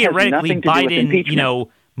 But if that theoretically Biden,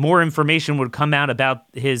 more information would come out about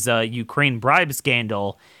his Ukraine bribe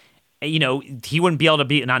scandal, he wouldn't be able to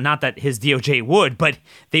be, not that his DOJ would, but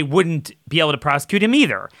they wouldn't be able to prosecute him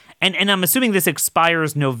either. And I'm assuming this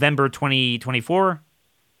expires November 2024?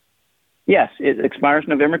 Yes, it expires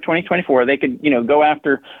November 2024. They could, go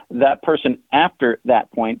after that person after that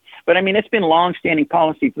point. But I mean, it's been long-standing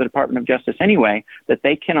policy for the Department of Justice anyway that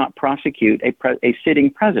they cannot prosecute a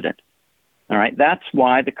sitting president. All right, that's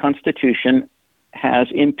why the Constitution has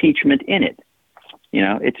impeachment in it.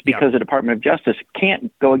 It's because the Department of Justice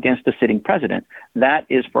can't go against the sitting president. That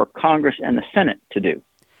is for Congress and the Senate to do.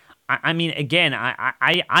 I mean, again,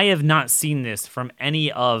 I have not seen this from any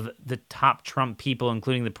of the top Trump people,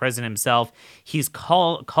 including the president himself. He's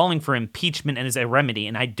calling for impeachment and as a remedy,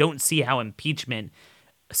 and I don't see how impeachment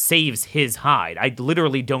saves his hide. I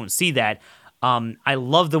literally don't see that. I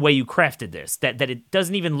love the way you crafted this, that it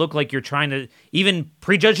doesn't even look like you're trying to even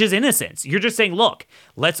prejudge his innocence. You're just saying, look,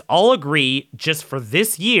 let's all agree just for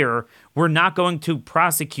this year, we're not going to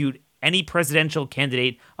prosecute any presidential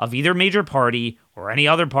candidate of either major party or any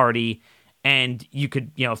other party, And you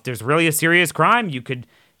could, if there's really a serious crime,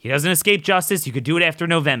 he doesn't escape justice. You could do it after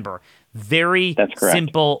November. Very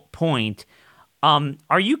simple point.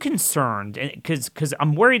 Are you concerned? Because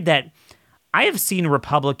I'm worried that I have seen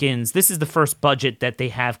Republicans, this is the first budget that they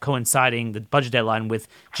have coinciding, the budget deadline, with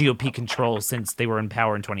GOP control since they were in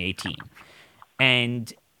power in 2018.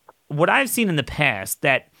 And what I've seen in the past,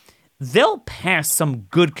 that they'll pass some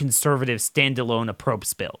good conservative standalone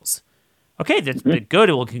appropriations bills. Okay, that's good.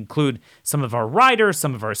 It will include some of our riders,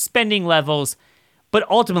 some of our spending levels, but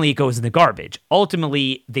ultimately it goes in the garbage.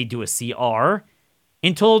 Ultimately, they do a CR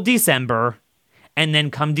until December, and then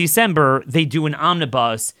come December, they do an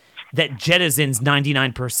omnibus that jettisons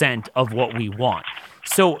 99% of what we want.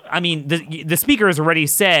 So, I mean, the speaker has already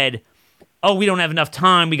said, oh, we don't have enough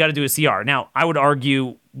time, we got to do a CR. Now, I would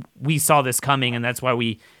argue we saw this coming, and that's why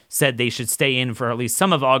we said they should stay in for at least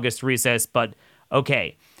some of August recess, but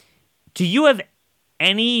okay. Do you have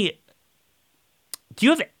any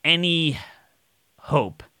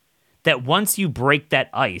hope that once you break that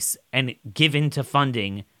ice and give into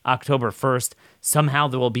funding October 1st, somehow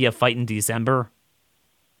there will be a fight in December?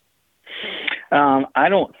 I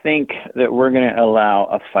don't think that we're going to allow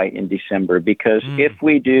a fight in December, because if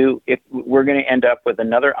we do, if we're going to end up with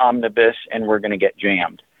another omnibus and we're going to get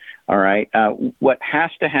jammed. All right. What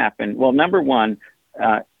has to happen? Well, number one,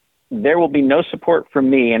 there will be no support from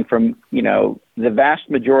me and from, the vast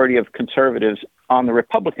majority of conservatives on the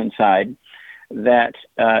Republican side that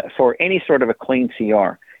for any sort of a clean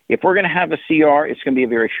CR. If we're going to have a CR, it's going to be a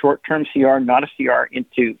very short-term CR, not a CR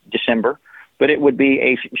into December, but it would be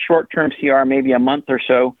a short-term CR, maybe a month or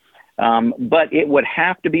so. But it would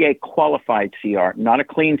have to be a qualified CR, not a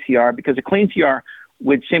clean CR, because a clean CR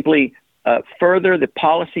would simply further the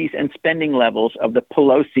policies and spending levels of the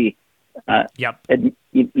Pelosi, from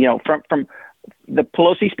the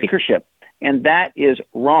Pelosi speakership. And that is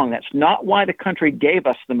wrong. That's not why the country gave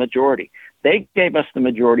us the majority. They gave us the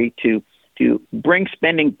majority to bring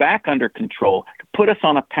spending back under control, to put us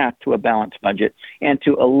on a path to a balanced budget, and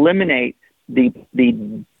to eliminate the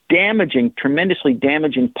tremendously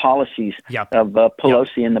damaging policies of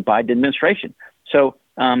Pelosi and the Biden administration. So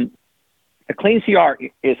a clean CR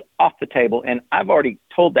is off the table, and I've already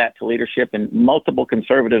told that to leadership, and multiple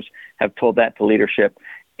conservatives have told that to leadership.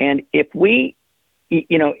 And if we,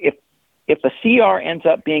 if a CR ends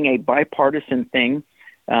up being a bipartisan thing,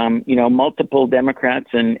 multiple Democrats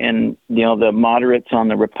and the moderates on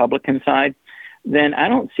the Republican side, then I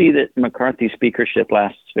don't see that McCarthy's speakership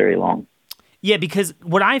lasts very long. Yeah, because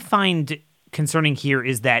what I find concerning here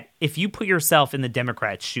is that if you put yourself in the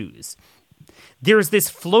Democrats' shoes, there's this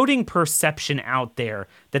floating perception out there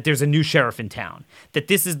that there's a new sheriff in town, that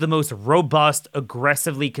this is the most robust,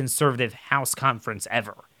 aggressively conservative House conference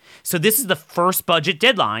ever. So this is the first budget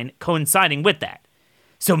deadline coinciding with that.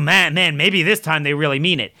 So man, maybe this time they really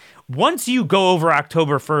mean it. Once you go over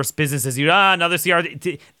October 1st, business as usual, another CR,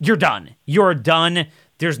 you're done. You're done.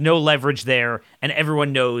 There's no leverage there, and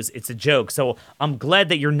everyone knows it's a joke. So I'm glad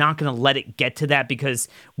that you're not going to let it get to that, because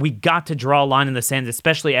we got to draw a line in the sand,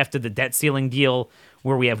 especially after the debt ceiling deal,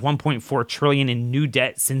 where we have $1.4 trillion in new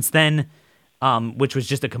debt since then, which was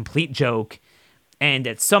just a complete joke. And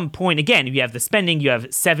at some point, again, you have the spending, you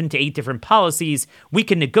have 7 to 8 different policies. We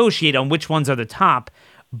can negotiate on which ones are the top.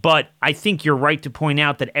 But I think you're right to point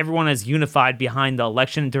out that everyone is unified behind the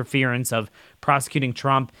election interference of prosecuting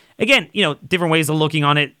Trump. Again, different ways of looking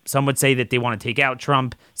on it. Some would say that they want to take out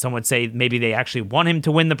Trump. Some would say maybe they actually want him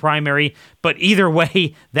to win the primary. But either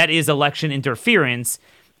way, that is election interference.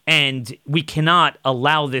 And we cannot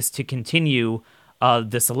allow this to continue,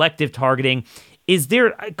 the selective targeting. Is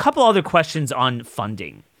there a couple other questions on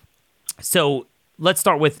funding? So let's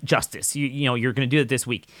start with justice. You're going to do it this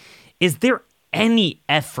week. Is there any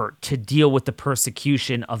effort to deal with the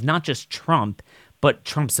persecution of not just Trump, but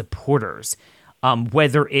Trump supporters,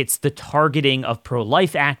 whether it's the targeting of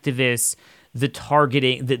pro-life activists, the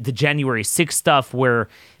targeting, the January 6th stuff where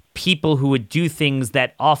people who would do things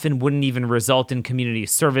that often wouldn't even result in community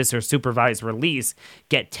service or supervised release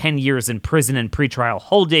get 10 years in prison and pretrial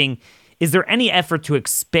holding. Is there any effort to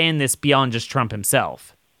expand this beyond just Trump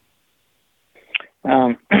himself?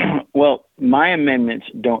 Well, my amendments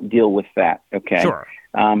don't deal with that, okay? Sure.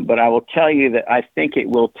 But I will tell you that I think it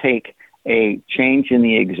will take a change in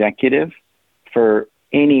the executive for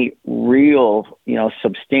any real,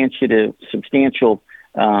 substantial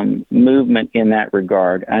movement in that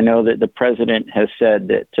regard. I know that the president has said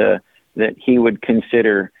that he would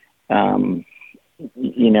consider,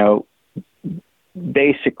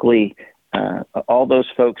 basically all those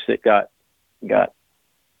folks that got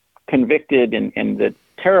convicted and the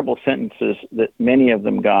terrible sentences that many of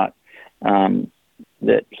them got,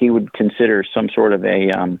 that he would consider some sort of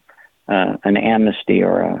an amnesty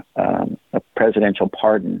or a presidential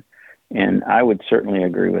pardon. And I would certainly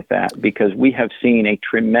agree with that, because we have seen a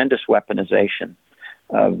tremendous weaponization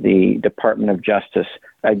of the Department of Justice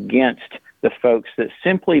against the folks that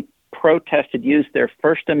simply protested, used their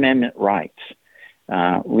First Amendment rights.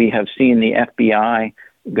 We have seen the FBI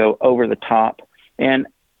go over the top. And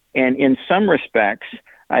in some respects,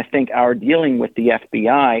 I think our dealing with the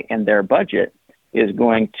FBI and their budget is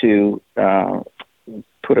going to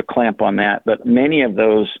put a clamp on that. But many of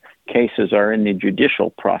those cases are in the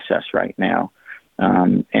judicial process right now.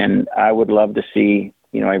 And I would love to see,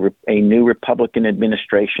 a new Republican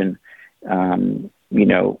administration,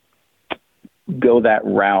 go that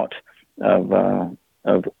route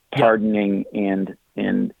of pardoning and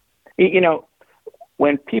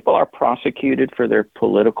when people are prosecuted for their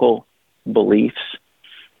political beliefs,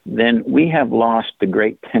 then we have lost the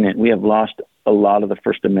great tenet. We have lost a lot of the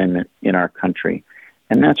First Amendment in our country,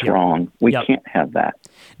 and that's wrong. We can't have that.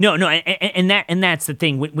 No, and that's the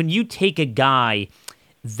thing. When you take a guy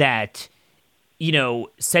that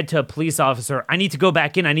said to a police officer, "I need to go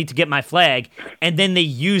back in, I need to get my flag," and then they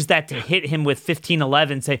use that to hit him with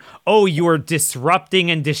 1511, say, "Oh, you are disrupting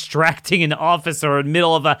and distracting an officer in the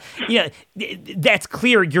middle of that's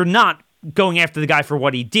clear. You're not going after the guy for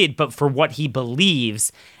what he did, but for what he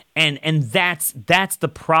believes." And that's the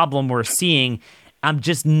problem we're seeing. I'm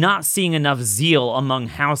just not seeing enough zeal among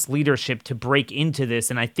House leadership to break into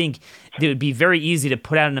this. And I think it would be very easy to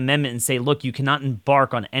put out an amendment and say, look, you cannot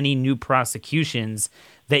embark on any new prosecutions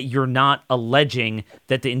that you're not alleging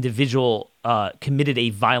that the individual committed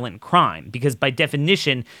a violent crime. Because by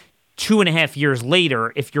definition, 2.5 years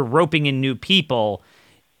later, if you're roping in new people,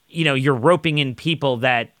 you're roping in people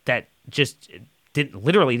that just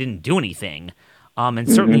literally didn't do anything. And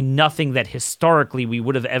certainly nothing that historically we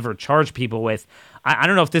would have ever charged people with. I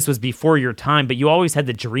don't know if this was before your time, but you always had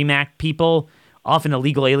the DREAM Act people, often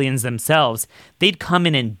illegal aliens themselves. They'd come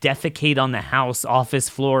in and defecate on the House office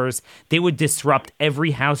floors. They would disrupt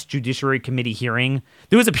every House Judiciary Committee hearing.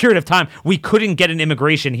 There was a period of time we couldn't get an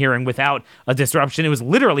immigration hearing without a disruption. It was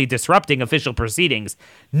literally disrupting official proceedings.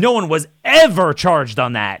 No one was ever charged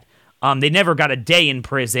on that. They never got a day in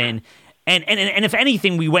prison. And if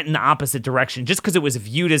anything, we went in the opposite direction just because it was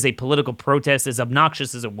viewed as a political protest, as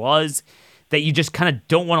obnoxious as it was, that you just kind of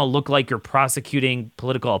don't want to look like you're prosecuting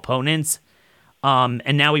political opponents.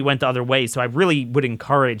 And now we went the other way. So I really would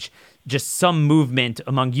encourage just some movement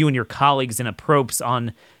among you and your colleagues in approps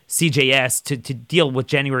on CJS to deal with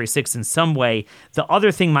January 6th in some way. The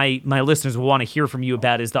other thing my listeners will want to hear from you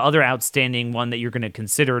about is the other outstanding one that you're going to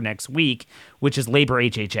consider next week, which is labor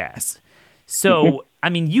HHS. So, I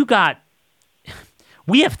mean,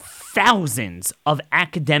 we have thousands of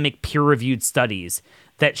academic peer-reviewed studies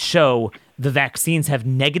that show the vaccines have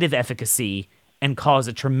negative efficacy and cause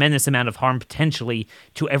a tremendous amount of harm potentially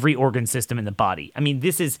to every organ system in the body. I mean,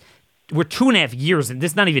 we're 2.5 years, and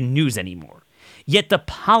this is not even news anymore. Yet the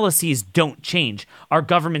policies don't change. Our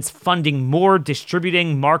government's funding more,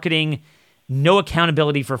 distributing, marketing, no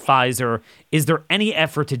accountability for Pfizer. Is there any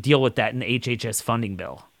effort to deal with that in the HHS funding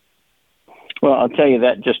bill? Well, I'll tell you,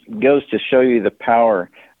 that just goes to show you the power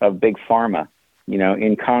of big pharma,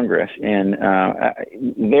 in Congress. And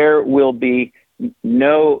there will be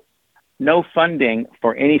no funding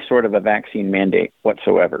for any sort of a vaccine mandate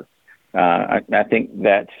whatsoever. I think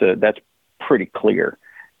that's pretty clear.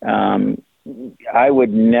 I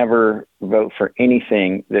would never vote for any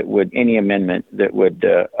amendment that would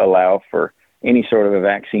allow for any sort of a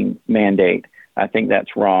vaccine mandate. I think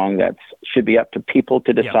that's wrong. That should be up to people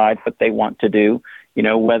to decide what they want to do,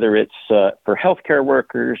 whether it's for healthcare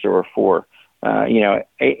workers or for,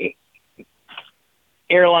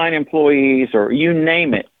 airline employees or you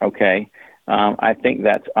name it, okay? I think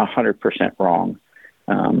that's 100% wrong.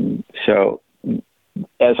 So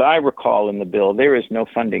as I recall in the bill, there is no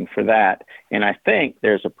funding for that. And I think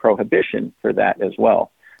there's a prohibition for that as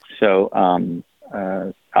well. So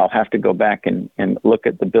I'll have to go back and look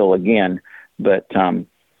at the bill again. But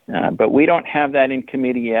we don't have that in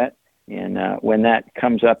committee yet, and when that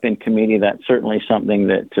comes up in committee, that's certainly something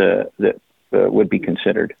that would be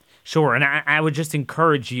considered. Sure, and I would just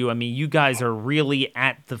encourage you. I mean, you guys are really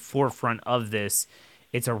at the forefront of this.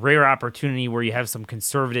 It's a rare opportunity where you have some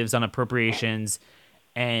conservatives on appropriations,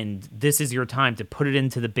 and this is your time to put it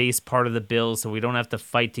into the base part of the bill so we don't have to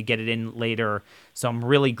fight to get it in later. So I'm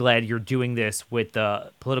really glad you're doing this with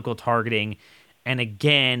the political targeting. And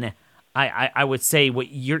again, I would say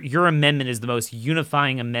what your amendment is the most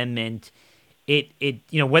unifying amendment. It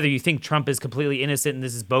whether you think Trump is completely innocent and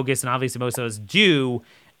this is bogus, and obviously most of us do,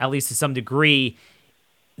 at least to some degree,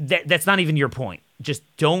 that's not even your point. just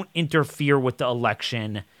don't interfere with the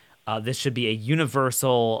election. This should be a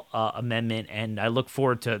universal amendment, and I look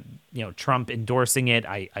forward to Trump endorsing it.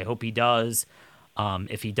 I hope he does.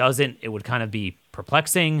 If he doesn't, it would kind of be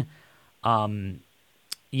perplexing.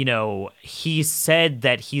 He said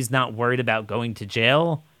that he's not worried about going to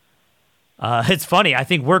jail. It's funny. I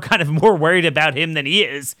think we're kind of more worried about him than he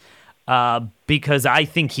is, because I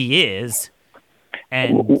think he is,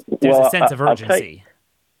 and there's a sense of urgency.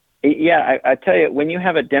 I tell you, when you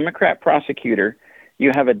have a Democrat prosecutor,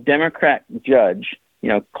 you have a Democrat judge,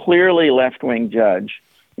 clearly left-wing judge.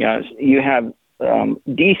 You have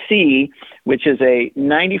D.C., which is a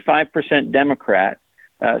 95% Democrat.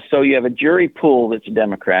 So you have a jury pool that's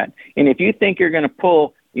Democrat. And if you think you're going to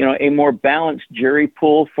pull, a more balanced jury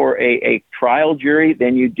pool for a trial jury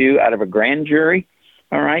than you do out of a grand jury,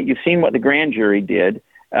 all right, you've seen what the grand jury did.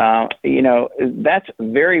 That's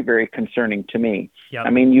very, very concerning to me. Yep. I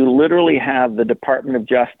mean, you literally have the Department of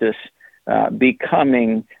Justice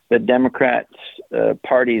becoming the Democrats'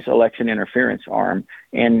 party's election interference arm,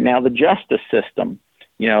 and now the justice system,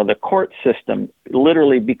 the court system,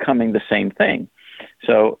 literally becoming the same thing.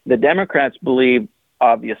 So the Democrats believe,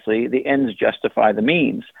 obviously, the ends justify the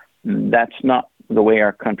means. That's not the way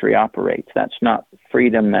our country operates. That's not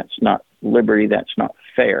freedom. That's not liberty. That's not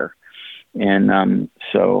fair. And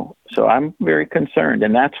so I'm very concerned,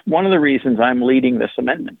 and that's one of the reasons I'm leading this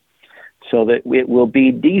amendment, so that it will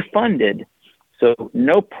be defunded, so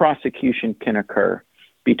no prosecution can occur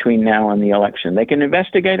between now and the election. They can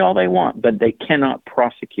investigate all they want, but they cannot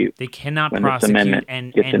prosecute. They cannot when prosecute. This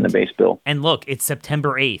amendment gets in the base bill. And look, it's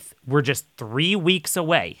September 8th. We're just 3 weeks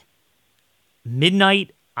away.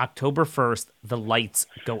 Midnight, October 1st, the lights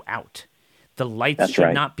go out. The lights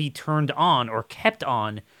should not be turned on or kept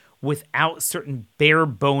on without certain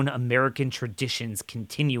bare-bone American traditions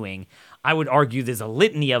continuing. I would argue there's a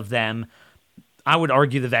litany of them. I would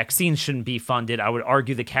argue the vaccines shouldn't be funded. I would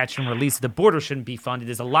argue the catch and release of the border shouldn't be funded.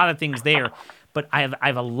 There's a lot of things there. But I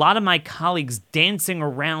have a lot of my colleagues dancing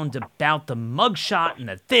around about the mugshot and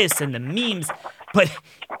the this and the memes. But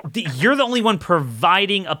you're the only one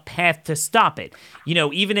providing a path to stop it.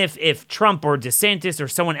 Even if Trump or DeSantis or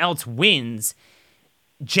someone else wins,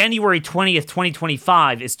 January 20th,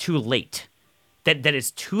 2025 is too late. That is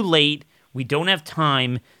too late. We don't have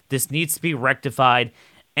time. This needs to be rectified.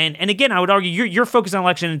 And again, I would argue you're focused on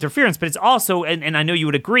election interference, but it's also, and I know you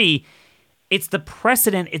would agree, it's the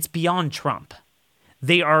precedent. It's beyond Trump.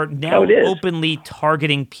 They are now openly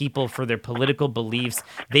targeting people for their political beliefs.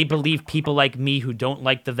 They believe people like me who don't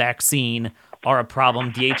like the vaccine are a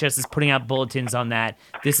problem. DHS is putting out bulletins on that.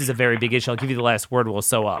 This is a very big issue. I'll give you the last word. We'll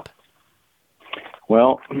sew up.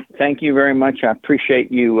 Well, thank you very much. I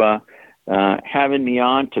appreciate you having me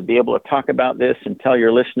on to be able to talk about this and tell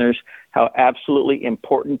your listeners how absolutely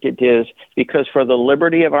important it is, because for the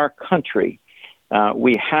liberty of our country,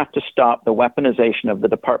 we have to stop the weaponization of the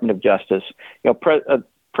Department of Justice.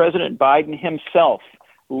 President Biden himself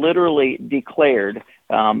literally declared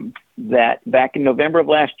that back in November of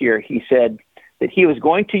last year, he said that he was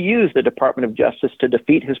going to use the Department of Justice to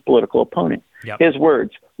defeat his political opponent. Yep. His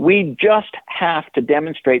words, "We just have to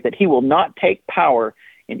demonstrate that he will not take power.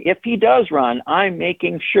 And if he does run, I'm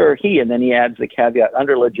making sure he," and then he adds the caveat,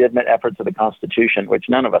 "under legitimate efforts of the Constitution," which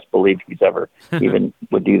none of us believe he's ever even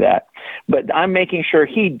would do that. "But I'm making sure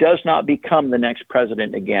he does not become the next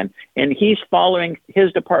president again." And his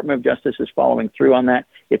Department of Justice is following through on that.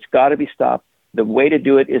 It's got to be stopped. The way to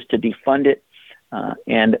do it is to defund it.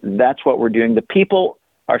 And that's what we're doing. The people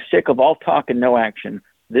are sick of all talk and no action.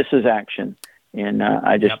 This is action. And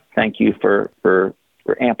I just thank you for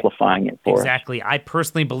amplifying it for us. Exactly. I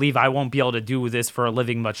personally believe I won't be able to do this for a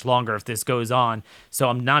living much longer if this goes on. So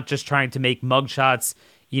I'm not just trying to make mugshots,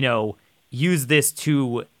 use this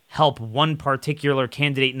to help one particular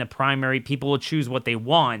candidate in the primary. People will choose what they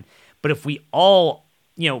want. But if we all,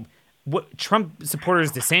 Trump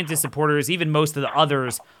supporters, DeSantis supporters, even most of the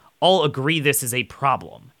others, all agree this is a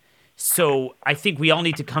problem. So I think we all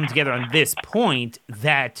need to come together on this point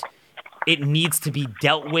that it needs to be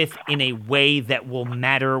dealt with in a way that will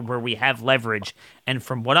matter, where we have leverage. And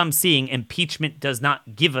from what I'm seeing, impeachment does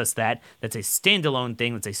not give us that. That's a standalone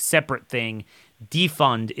thing. That's a separate thing.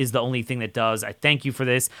 Defund is the only thing that does. I thank you for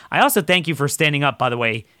this. I also thank you for standing up, by the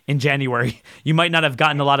way, in January. You might not have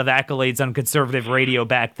gotten a lot of accolades on conservative radio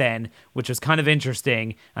back then, which was kind of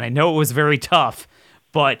interesting. And I know it was very tough.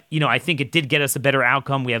 But, I think it did get us a better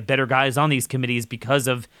outcome. We have better guys on these committees because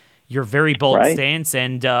of your very bold stance.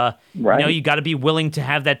 And, you got to be willing to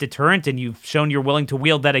have that deterrent, and you've shown you're willing to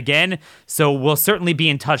wield that again. So we'll certainly be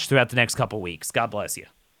in touch throughout the next couple weeks. God bless you.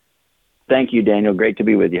 Thank you, Daniel. Great to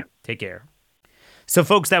be with you. Take care. So,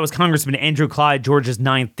 folks, that was Congressman Andrew Clyde, Georgia's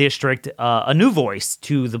 9th District, a new voice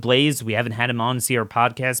to the Blaze. We haven't had him on CR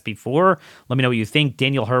Podcast before. Let me know what you think.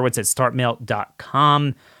 Daniel Hurwitz at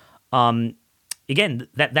startmail.com. Again,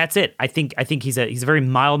 that's it. I think he's a very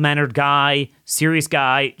mild-mannered guy, serious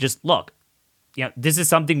guy. Just look, this is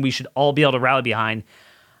something we should all be able to rally behind.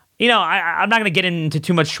 I'm not going to get into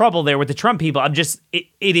too much trouble there with the Trump people. It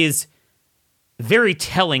is very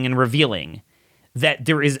telling and revealing that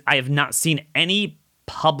I have not seen any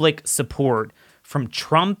public support from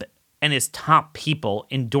Trump and his top people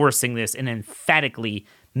endorsing this and emphatically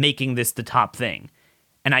making this the top thing.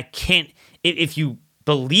 And I can't, if you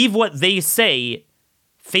believe what they say,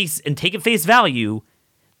 take it face value,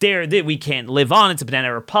 we can't live on. It's a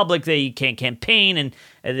banana republic. They can't campaign, and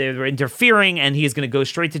they're interfering, and he's going to go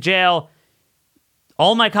straight to jail.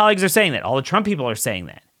 All my colleagues are saying that. All the Trump people are saying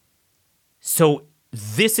that. So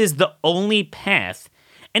this is the only path.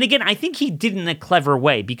 And again, I think he did it in a clever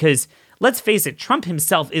way because, let's face it, Trump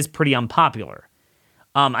himself is pretty unpopular.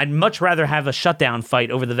 I'd much rather have a shutdown fight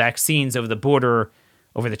over the vaccines, over the border,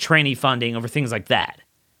 over the tranny funding, over things like that.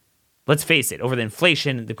 Let's face it, over the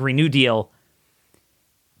inflation, the Green New Deal.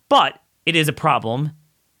 But it is a problem.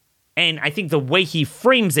 And I think the way he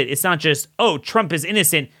frames it, it's not just, Trump is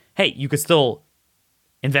innocent. Hey, you could still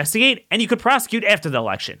investigate and you could prosecute after the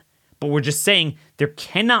election. But we're just saying there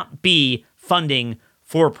cannot be funding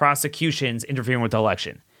for prosecutions interfering with the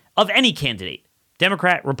election of any candidate,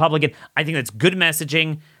 Democrat, Republican. I think that's good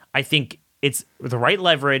messaging. I think it's the right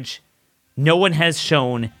leverage. No one has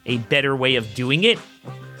shown a better way of doing it.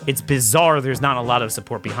 It's bizarre. There's not a lot of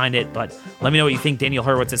support behind it, but let me know what you think. Daniel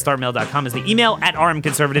Hurwitz at startmail.com is the email. At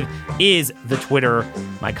rmconservative is the Twitter.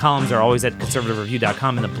 My columns are always at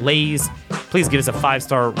conservativereview.com and the Blaze. Please give us a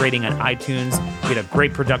 5-star rating on iTunes. We had a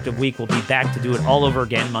great productive week. We'll be back to do it all over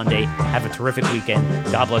again Monday. Have a terrific weekend.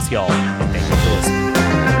 God bless y'all, and thank you for listening.